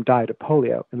 One of them died of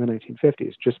polio in the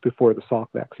 1950s, just before the Salk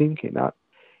vaccine came out.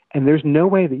 And there's no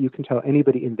way that you can tell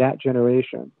anybody in that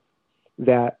generation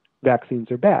that vaccines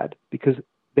are bad, because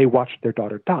they watched their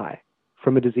daughter die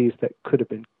from a disease that could have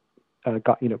been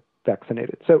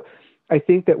vaccinated. So I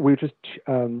think that we're just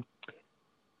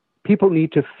people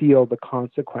need to feel the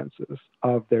consequences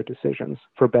of their decisions,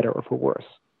 for better or for worse,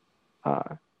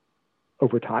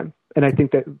 over time. And I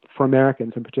think that for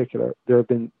Americans in particular, there have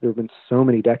been so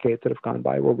many decades that have gone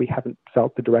by where we haven't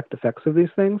felt the direct effects of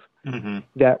these things,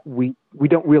 that we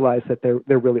don't realize that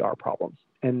there really are problems.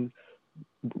 And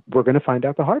we're going to find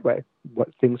out the hard way what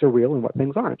things are real and what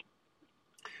things aren't.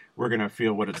 We're going to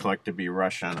feel what it's like to be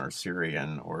Russian or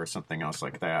Syrian or something else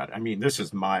like that. I mean, this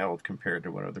is mild compared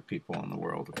to what other people in the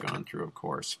world have gone through, of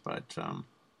course, but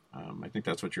I think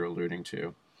that's what you're alluding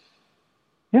to.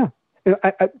 Yeah.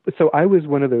 So I was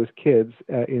one of those kids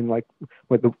in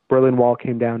when the Berlin Wall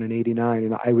came down in '89,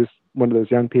 and I was one of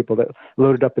those young people that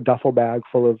loaded up a duffel bag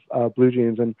full of blue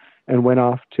jeans and went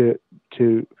off to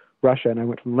Russia. And I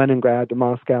went from Leningrad to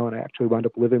Moscow, and I actually wound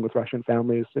up living with Russian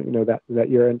families, that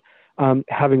year, and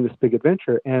having this big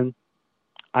adventure. And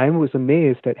I was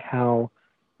amazed at how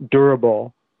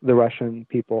durable the Russian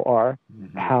people are,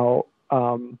 how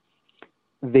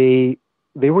they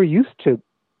were used to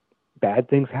bad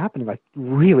things happening, like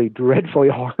really dreadfully,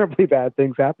 horribly bad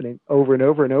things happening over and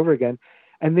over and over again.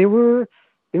 And they were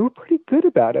pretty good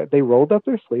about it. They rolled up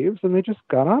their sleeves and they just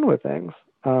got on with things.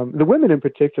 The women in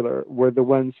particular were the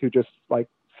ones who just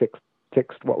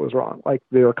fixed what was wrong. Like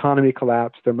their economy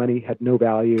collapsed, their money had no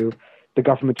value, the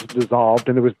government just dissolved,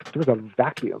 and there was a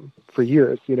vacuum for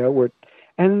years,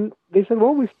 and they said,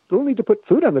 well, we still need to put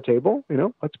food on the table,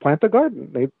 let's plant a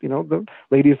garden. They, the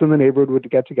ladies in the neighborhood would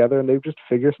get together and they would just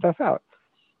figure stuff out.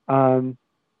 And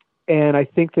I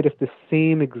think that if the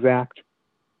same exact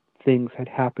things had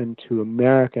happened to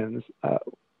Americans,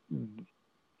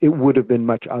 it would have been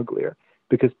much uglier,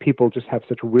 because people just have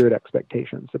such weird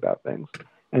expectations about things,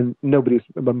 and nobody's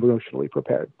emotionally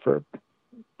prepared for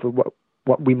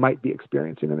what we might be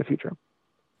experiencing in the future.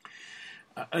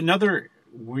 Another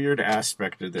weird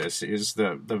aspect of this is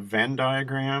the Venn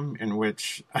diagram in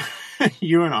which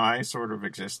you and I sort of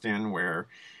exist in, where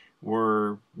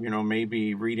we're,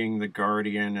 maybe reading The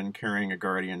Guardian and carrying a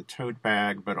Guardian tote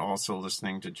bag, but also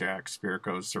listening to Jack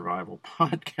Spirko's survival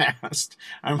podcast.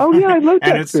 I love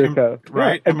Jack Spirko.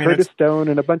 Right. Yeah, and Curtis Stone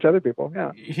and a bunch of other people.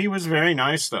 Yeah. He was very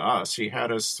nice to us. He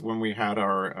had us when we had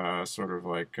our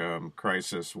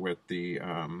crisis with the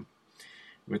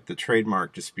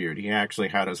trademark dispute. He actually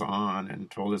had us on and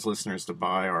told his listeners to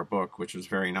buy our book, which was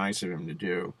very nice of him to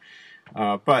do.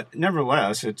 But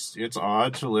nevertheless, it's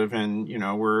odd to live in,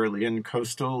 we're in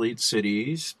coastal elite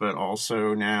cities, but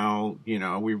also now,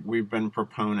 we've been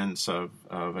proponents of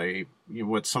a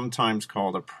what's sometimes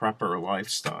called a prepper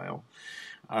lifestyle.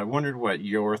 I wondered what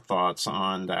your thoughts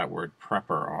on that word prepper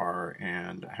are,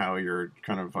 and how you're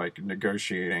kind of like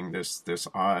negotiating this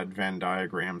odd Venn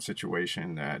diagram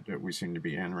situation that we seem to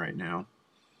be in right now.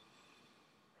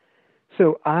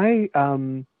 So I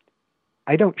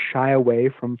don't shy away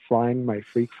from flying my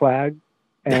freak flag,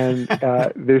 and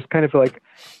there's kind of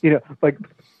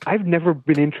I've never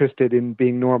been interested in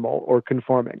being normal or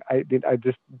conforming. I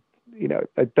just,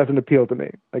 it doesn't appeal to me.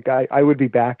 Like I would be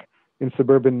back in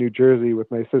suburban New Jersey with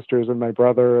my sisters and my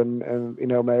brother and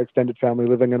my extended family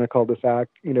living in a cul-de-sac,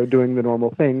 doing the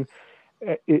normal thing,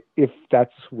 if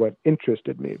that's what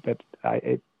interested me. But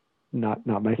it's not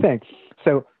my thing.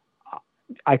 So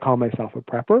I call myself a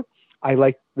prepper. I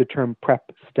like the term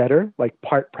prep-steader, like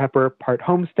part prepper, part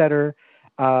homesteader.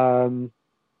 And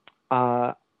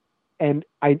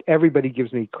everybody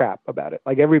gives me crap about it.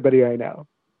 Like everybody I know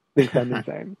thinks I'm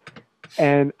insane.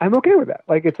 And I'm okay with that.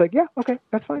 Like, it's like, yeah, okay,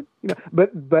 that's fine.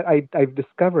 But I've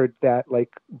discovered that, like,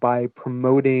 by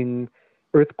promoting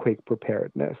earthquake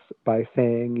preparedness by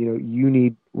saying, you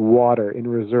need water in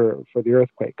reserve for the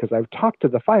earthquake. Because I've talked to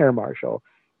the fire marshal,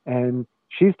 and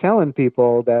she's telling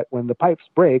people that when the pipes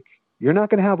break, you're not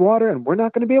going to have water, and we're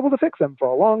not going to be able to fix them for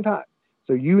a long time.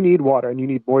 So you need water, and you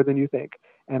need more than you think.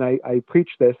 And I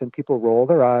preach this, and people roll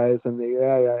their eyes, and they,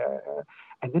 yeah.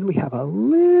 And then we have a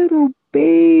little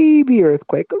baby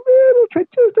earthquake,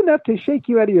 just enough to shake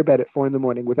you out of your bed at 4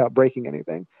 a.m. without breaking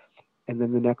anything. And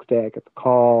then the next day I get the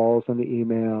calls and the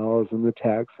emails and the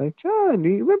texts like, John, do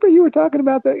you remember you were talking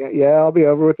about that? Yeah, I'll be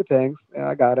over with the tanks. Yeah,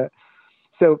 I got it.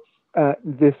 So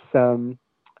the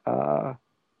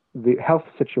health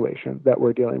situation that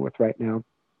we're dealing with right now,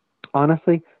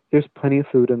 honestly, there's plenty of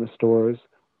food in the stores.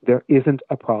 There isn't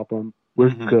a problem. We're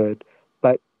good.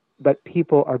 But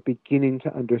people are beginning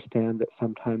to understand that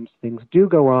sometimes things do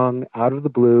go wrong out of the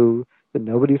blue that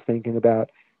nobody's thinking about.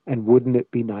 And wouldn't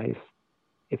it be nice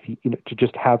if you to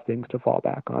just have things to fall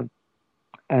back on?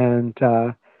 And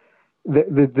the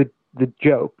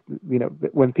joke,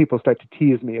 when people start to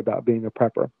tease me about being a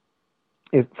prepper,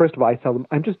 is, first of all, I tell them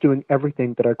I'm just doing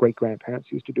everything that our great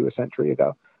grandparents used to do a century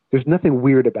ago. There's nothing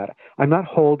weird about it. I'm not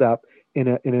holed up in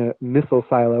a missile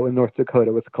silo in North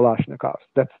Dakota with Kalashnikovs.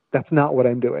 That's not what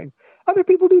I'm doing. Other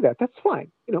people do that. That's fine.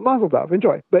 Mazel tov,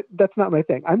 enjoy. But that's not my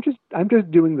thing. I'm just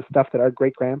doing the stuff that our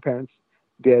great grandparents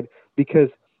did because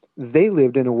they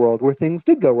lived in a world where things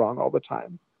did go wrong all the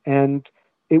time. And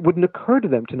it wouldn't occur to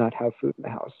them to not have food in the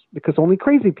house because only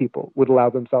crazy people would allow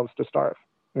themselves to starve,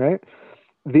 right?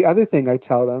 The other thing I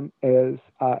tell them is,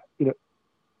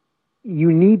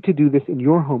 you need to do this in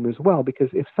your home as well, because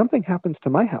if something happens to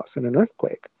my house in an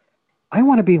earthquake, I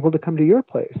want to be able to come to your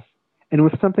place. And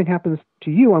if something happens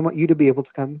to you, I want you to be able to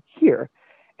come here.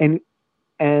 And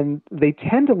they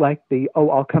tend to like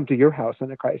I'll come to your house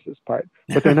in a crisis part,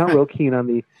 but they're not real keen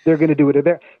on they're going to do it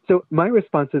there. So my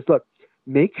response is, look,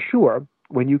 make sure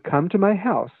when you come to my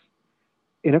house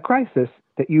in a crisis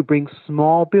that you bring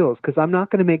small bills, because I'm not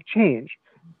going to make change.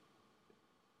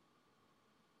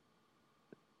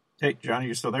 Hey, John, are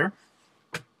you still there?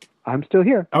 I'm still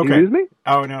here. Did Okay. you lose me?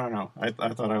 Oh, no. I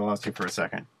thought I lost you for a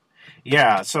second.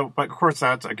 Yeah, so, but of course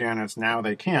that's, again, it's now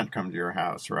they can't come to your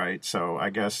house, right? So I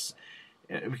guess,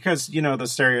 because, the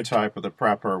stereotype of the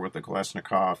prepper with the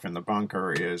Kalashnikov in the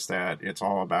bunker is that it's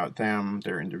all about them,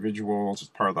 they're individuals, it's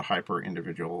part of the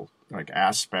hyper-individual,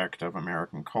 aspect of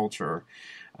American culture.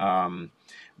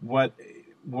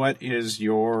 What is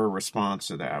your response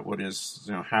to that? What is,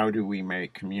 how do we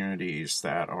make communities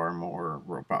that are more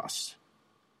robust?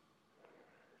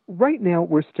 Right now,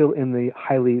 we're still in the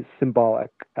highly symbolic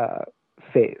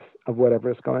phase of whatever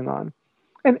is going on.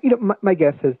 And, my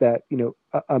guess is that,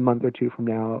 a month or two from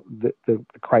now, the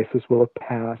crisis will have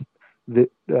passed. The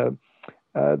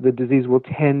disease will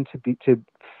tend to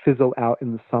fizzle out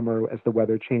in the summer as the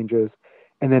weather changes,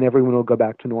 and then everyone will go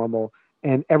back to normal.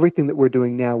 And everything that we're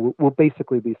doing now will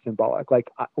basically be symbolic. Like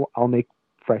I'll make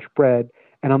fresh bread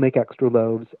and I'll make extra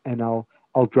loaves and I'll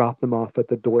drop them off at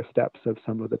the doorsteps of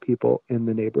some of the people in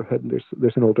the neighborhood. And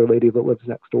there's an older lady that lives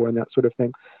next door and that sort of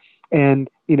thing. And,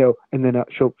 and then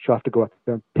she'll have to go up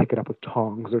there and pick it up with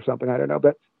tongs or something. I don't know.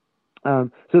 But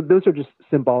so those are just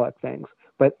symbolic things.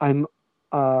 But I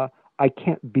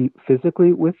can't be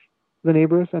physically with the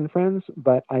neighbors and friends,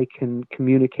 but I can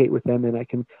communicate with them, and I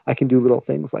can do little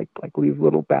things like leave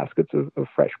little baskets of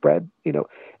fresh bread.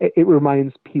 It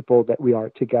reminds people that we are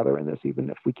together in this,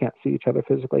 even if we can't see each other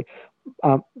physically.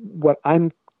 What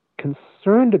I'm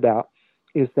concerned about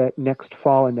is that next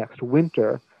fall and next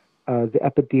winter, the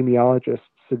epidemiologists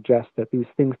suggest that these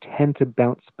things tend to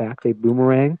bounce back. They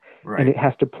boomerang, right. And it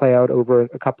has to play out over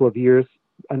a couple of years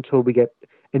until we get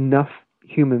enough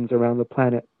humans around the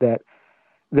planet that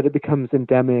it becomes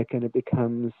endemic and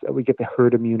we get the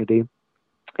herd immunity.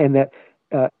 And that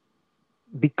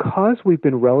because we've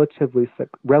been relatively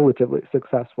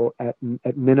successful at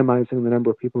minimizing the number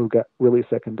of people who get really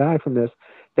sick and die from this,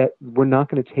 that we're not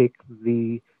going to take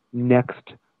the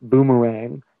next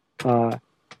boomerang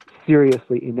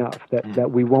seriously enough,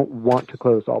 that we won't want to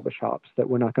close all the shops, that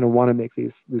we're not going to want to make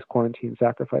these quarantine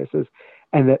sacrifices,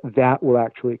 and that will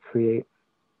actually create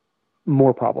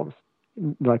more problems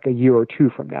like a year or two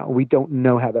from now. We don't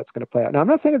know how that's going to play out. Now, I'm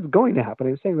not saying it's going to happen.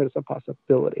 I'm saying that it's a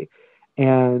possibility.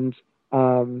 And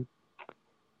I'm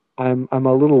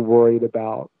a little worried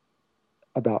about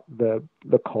the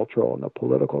cultural and the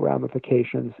political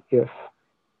ramifications if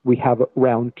we have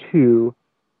round two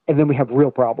and then we have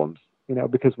real problems,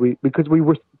 because we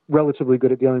were relatively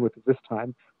good at dealing with it this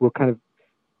time. We'll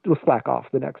slack off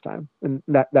the next time, and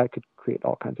that could create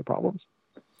all kinds of problems.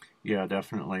 Yeah,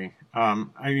 definitely. I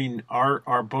mean,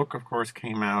 our book, of course,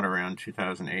 came out around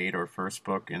 2008, our first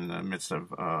book in the midst of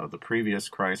the previous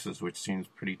crisis, which seems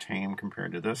pretty tame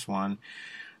compared to this one.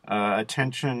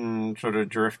 Attention sort of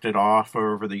drifted off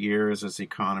over the years as the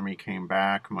economy came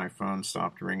back. My phone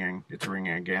stopped ringing. It's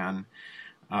ringing again.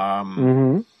 Um,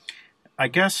 Hmm. I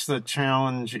guess the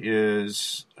challenge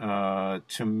is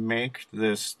to make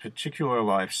this particular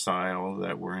lifestyle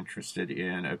that we're interested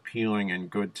in appealing in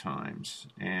good times,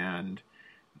 and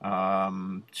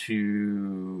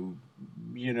to,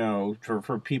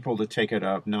 for people to take it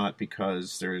up not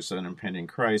because there's an impending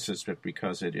crisis, but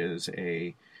because it is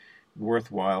a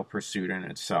worthwhile pursuit in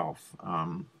itself.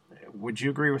 Would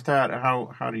you agree with that?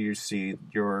 How do you see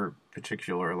your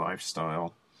particular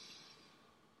lifestyle?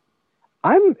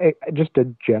 Just a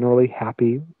generally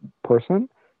happy person.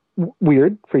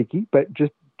 Weird, freaky, but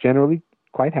just generally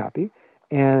quite happy.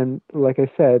 And like I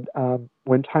said,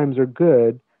 when times are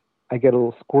good, I get a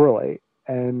little squirrely,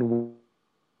 and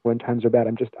when times are bad,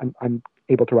 I'm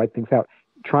able to write things out.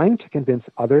 Trying to convince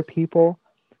other people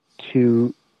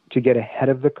to get ahead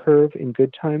of the curve in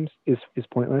good times is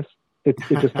pointless. It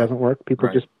just doesn't work. People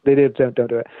Right. just they don't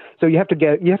do it. So you have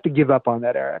to give up on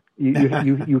that, Eric.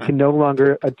 You can no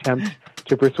longer attempt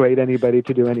to persuade anybody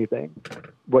to do anything.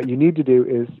 What you need to do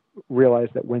is realize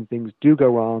that when things do go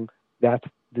wrong, that's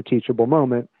the teachable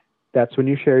moment. That's when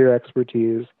you share your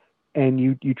expertise, and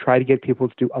you try to get people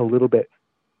to do a little bit.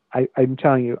 I'm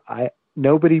telling you,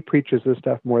 nobody preaches this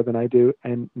stuff more than I do,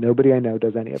 and nobody I know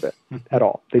does any of it at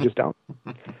all. They just don't,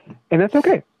 and that's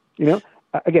okay.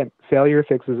 Again, failure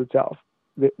fixes itself.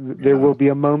 There Yeah. will be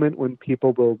a moment when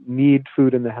people will need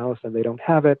food in the house and they don't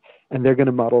have it, and they're going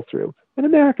to muddle through. And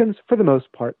Americans, for the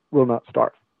most part, will not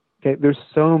starve. Okay, there's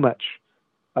so much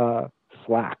uh,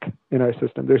 slack in our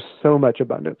system. There's so much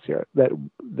abundance here that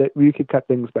we could cut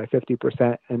things by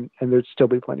 50% and there'd still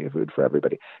be plenty of food for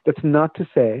everybody. That's not to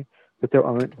say that there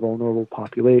aren't vulnerable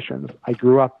populations. I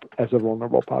grew up as a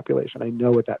vulnerable population. I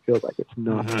know what that feels like. It's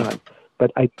not Hmm. fun.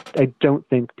 But I don't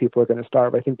think people are going to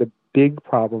starve. I think the big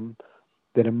problem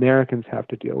that Americans have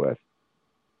to deal with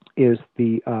is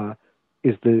the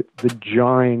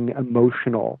jarring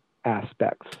emotional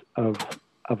aspects of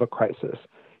a crisis,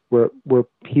 where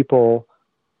people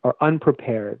are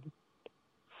unprepared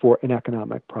for an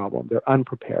economic problem. They're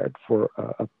unprepared for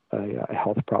a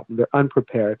health problem. They're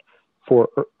unprepared for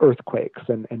earthquakes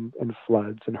and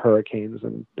floods and hurricanes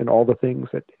and all the things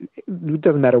that it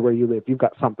doesn't matter where you live. You've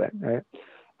got something, right?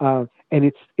 And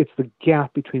it's the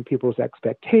gap between people's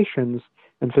expectations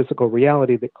and physical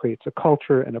reality that creates a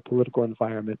culture and a political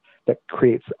environment that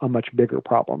creates a much bigger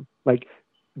problem. Like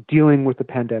dealing with the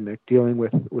pandemic, dealing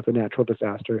with a natural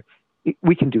disaster,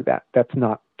 we can do that. That's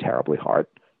not terribly hard.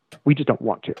 We just don't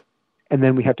want to. And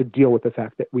then we have to deal with the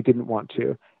fact that we didn't want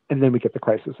to, and then we get the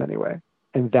crisis anyway.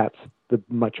 And that's the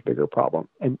much bigger problem.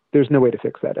 And there's no way to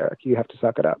fix that, Eric. You have to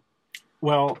suck it up.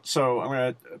 Well, so I'm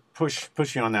going to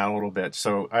push you on that a little bit.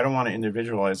 So I don't want to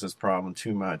individualize this problem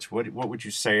too much. What would you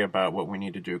say about what we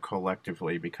need to do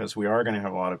collectively? Because we are going to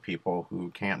have a lot of people who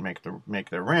can't make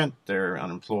their rent. They're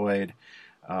unemployed.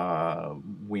 Uh,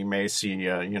 we may see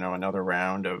another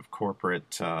round of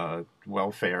corporate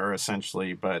welfare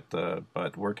essentially, but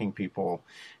working people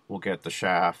will get the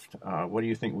shaft. What do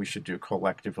you think we should do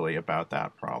collectively about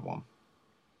that problem?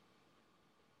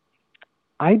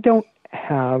 I don't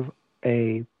have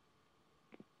a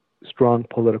strong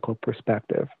political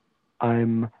perspective.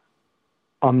 I'm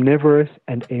omnivorous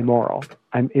and amoral.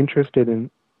 I'm interested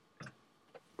in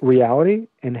reality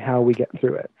and how we get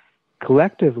through it.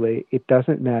 Collectively, it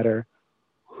doesn't matter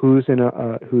who's in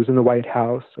the White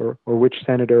House or which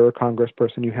senator or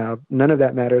congressperson you have. None of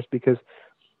that matters because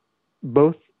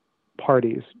both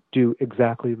parties do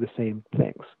exactly the same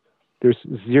things. There's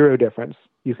zero difference.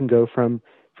 You can go from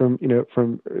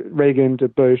Reagan to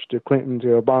Bush to Clinton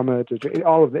to Obama to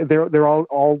all of them. They're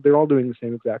all doing the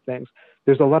same exact things.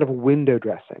 There's a lot of window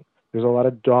dressing. There's a lot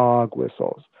of dog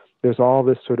whistles. There's all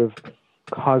this sort of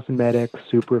cosmetic,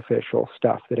 superficial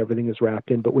stuff that everything is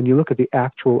wrapped in. But when you look at the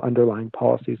actual underlying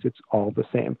policies, it's all the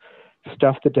same.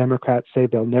 Stuff that Democrats say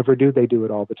they'll never do, they do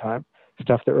it all the time.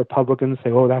 Stuff that Republicans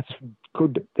say, oh, that's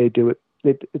good, they do it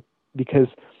because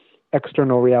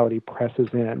external reality presses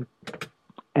in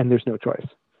and there's no choice.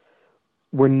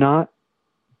 We're not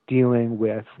dealing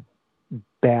with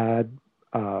bad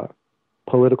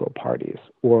political parties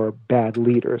or bad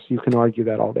leaders. You can argue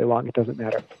that all day long. It doesn't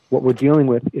matter. What we're dealing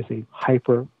with is a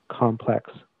hyper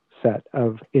complex set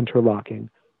of interlocking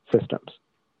systems.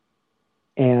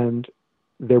 And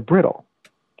they're brittle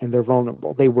and they're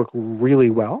vulnerable. They work really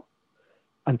well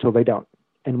until they don't.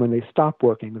 And when they stop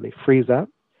working, they freeze up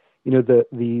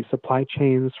the supply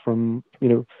chains from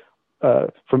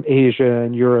Asia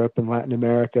and Europe and Latin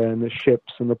America, and the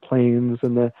ships and the planes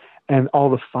and all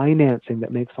the financing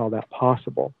that makes all that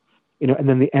possible, and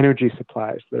then the energy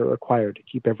supplies that are required to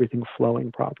keep everything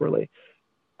flowing properly.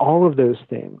 All of those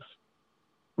things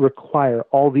require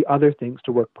all the other things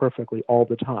to work perfectly all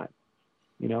the time,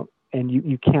 and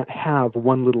you can't have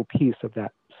one little piece of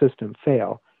that system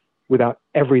fail without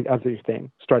every other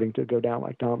thing starting to go down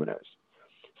like dominoes.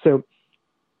 So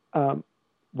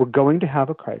we're going to have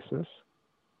a crisis.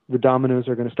 The dominoes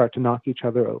are going to start to knock each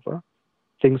other over.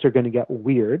 Things are going to get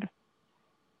weird.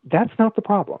 That's not the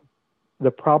problem.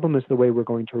 The problem is the way we're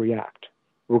going to react.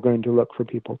 We're going to look for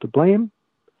people to blame.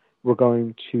 We're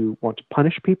going to want to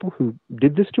punish people who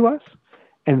did this to us.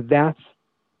 And that's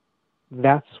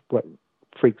what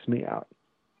freaks me out.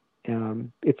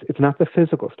 It's not the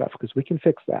physical stuff, because we can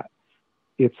fix that.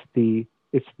 It's the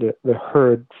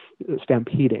herd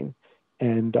stampeding,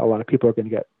 and a lot of people are going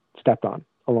to get stepped on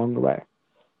along the way.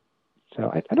 So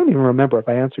I don't even remember if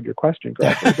I answered your question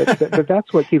correctly, but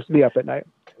that's what keeps me up at night.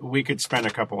 We could spend a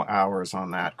couple of hours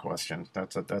on that question.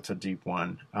 That's a deep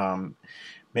one.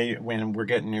 Maybe when we're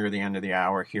getting near the end of the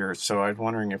hour here, so I'm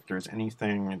wondering if there's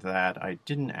anything that I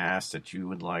didn't ask that you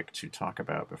would like to talk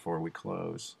about before we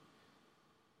close.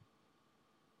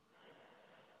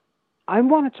 I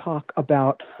want to talk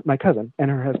about my cousin and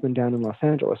her husband down in Los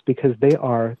Angeles, because they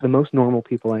are the most normal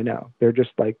people I know. They're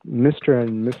just like Mr.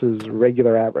 and Mrs.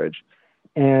 Regular Average.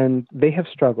 And they have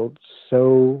struggled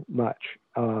so much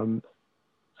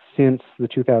since the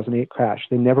 2008 crash.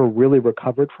 They never really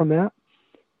recovered from that.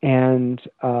 And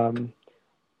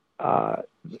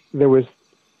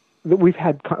we've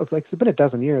had, like, it's been a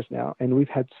dozen years now, and we've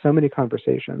had so many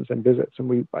conversations and visits, and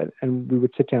we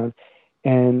would sit down,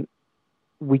 and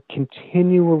we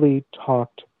continually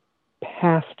talked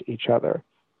past each other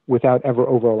without ever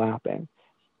overlapping.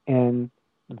 And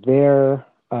their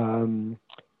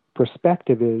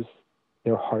perspective is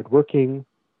they're hardworking,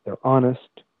 they're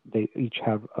honest, they each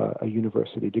have a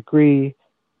university degree,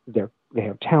 they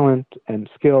have talent and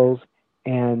skills,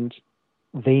 and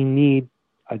they need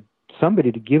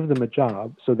somebody to give them a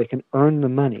job so they can earn the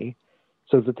money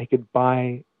so that they could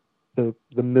buy the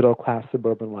middle-class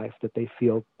suburban life that they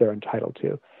feel they're entitled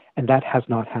to. And that has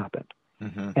not happened.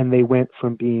 Mm-hmm. And they went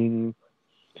from being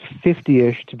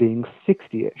 50-ish to being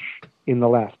 60-ish in the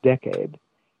last decade.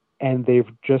 And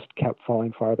they've just kept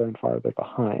falling farther and farther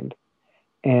behind.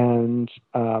 And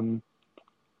 3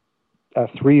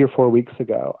 or 4 weeks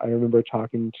ago, I remember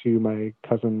talking to my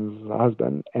cousin's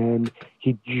husband, and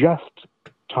he just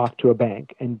talked to a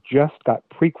bank and just got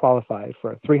pre-qualified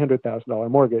for a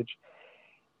 $300,000 mortgage.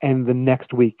 And the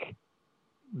next week,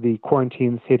 the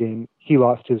quarantines hit in. He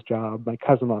lost his job. My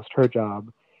cousin lost her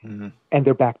job. Mm-hmm. And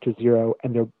they're back to zero,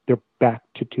 and they're back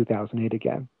to 2008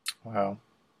 again. Wow.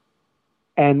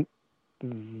 And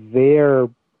they're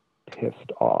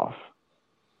pissed off.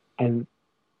 And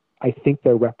I think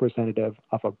they're representative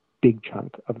of a big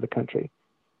chunk of the country.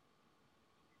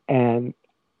 And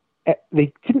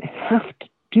they didn't have to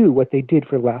do what they did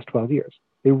for the last 12 years.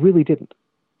 They really didn't.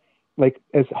 Like,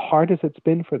 as hard as it's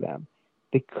been for them,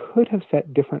 they could have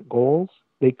set different goals.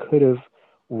 They could have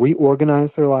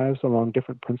reorganized their lives along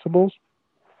different principles.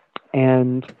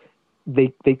 And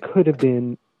they could have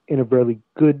been in a really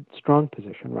good, strong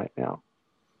position right now.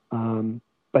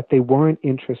 But they weren't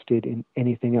interested in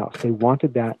anything else. They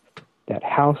wanted that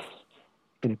house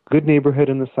in a good neighborhood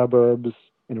in the suburbs,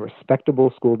 in a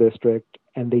respectable school district,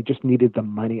 and they just needed the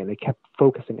money. And they kept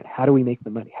focusing on, how do we make the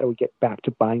money? How do we get back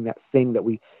to buying that thing that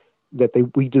we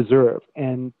deserve?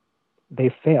 And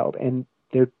they failed. And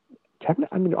they're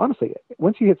honestly,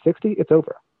 once you hit 60, it's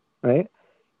over, right?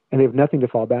 And they have nothing to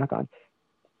fall back on.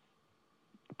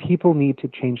 People need to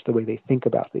change the way they think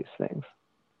about these things.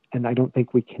 And I don't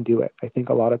think we can do it. I think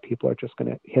a lot of people are just going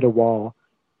to hit a wall,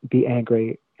 be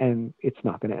angry, and it's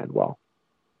not going to end well.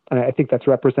 And I think that's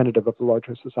representative of the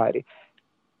larger society.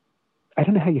 I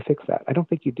don't know how you fix that. I don't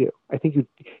think you do. I think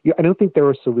I don't think there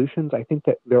are solutions. I think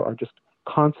that there are just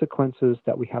consequences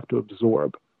that we have to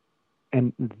absorb,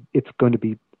 and it's going to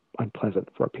be unpleasant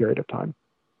for a period of time.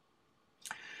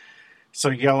 So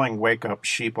yelling "Wake up,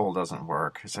 sheeple" doesn't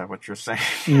work. Is that what you're saying?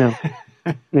 No,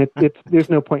 there's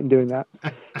no point in doing that.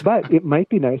 But it might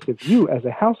be nice if you, as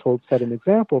a household, set an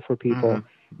example for people,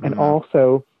 mm-hmm. and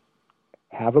also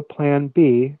have a plan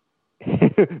B.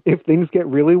 If things get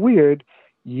really weird,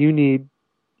 you need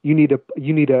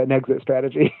an exit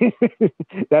strategy.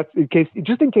 That's in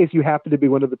case you happen to be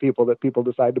one of the people that people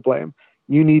decide to blame.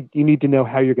 You need to know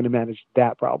how you're going to manage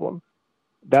that problem.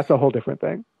 That's a whole different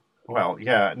thing. Well,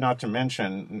 yeah. Not to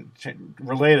mention,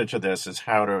 related to this is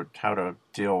how to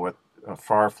deal with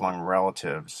far-flung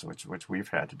relatives, which we've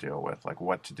had to deal with, like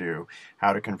what to do,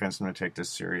 how to convince them to take this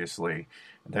seriously.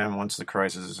 Then once the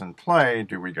crisis is in play,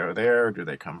 do we go there? Do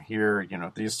they come here? You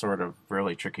know, these sort of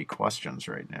really tricky questions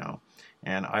right now,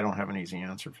 and I don't have an easy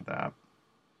answer for that.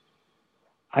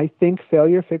 I think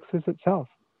failure fixes itself.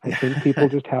 I think people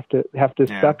just have to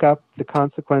Yeah. suck up the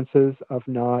consequences of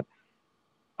not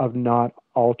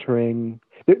altering.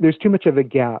 There's too much of a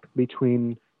gap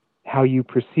between how you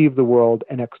perceive the world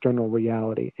and external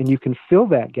reality, and you can fill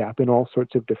that gap in all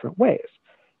sorts of different ways.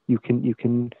 You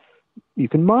can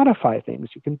modify things,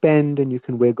 you can bend and you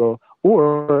can wiggle,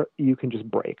 or you can just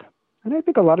break. And I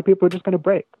think a lot of people are just going to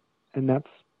break, and that's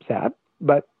sad.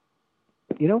 But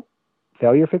you know,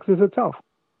 failure fixes itself.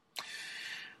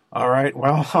 All right.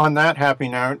 Well, on that happy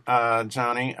note,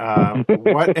 Johnny,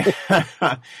 what?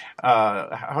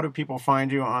 How do people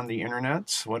find you on the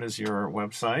internet? What is your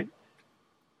website?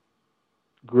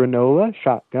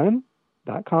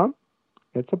 GranolaShotgun.com.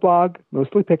 It's a blog,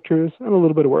 mostly pictures and a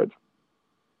little bit of words.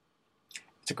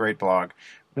 It's a great blog.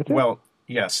 That's it. Well,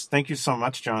 yes. Thank you so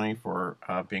much, Johnny, for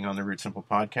being on the Root Simple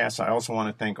podcast. I also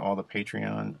want to thank all the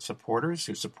Patreon supporters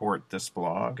who support this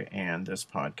blog and this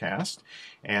podcast.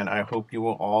 And I hope you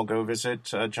will all go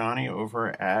visit Johnny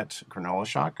over at Granola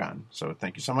Shotgun. So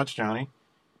thank you so much, Johnny.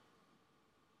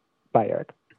 Bye, Eric.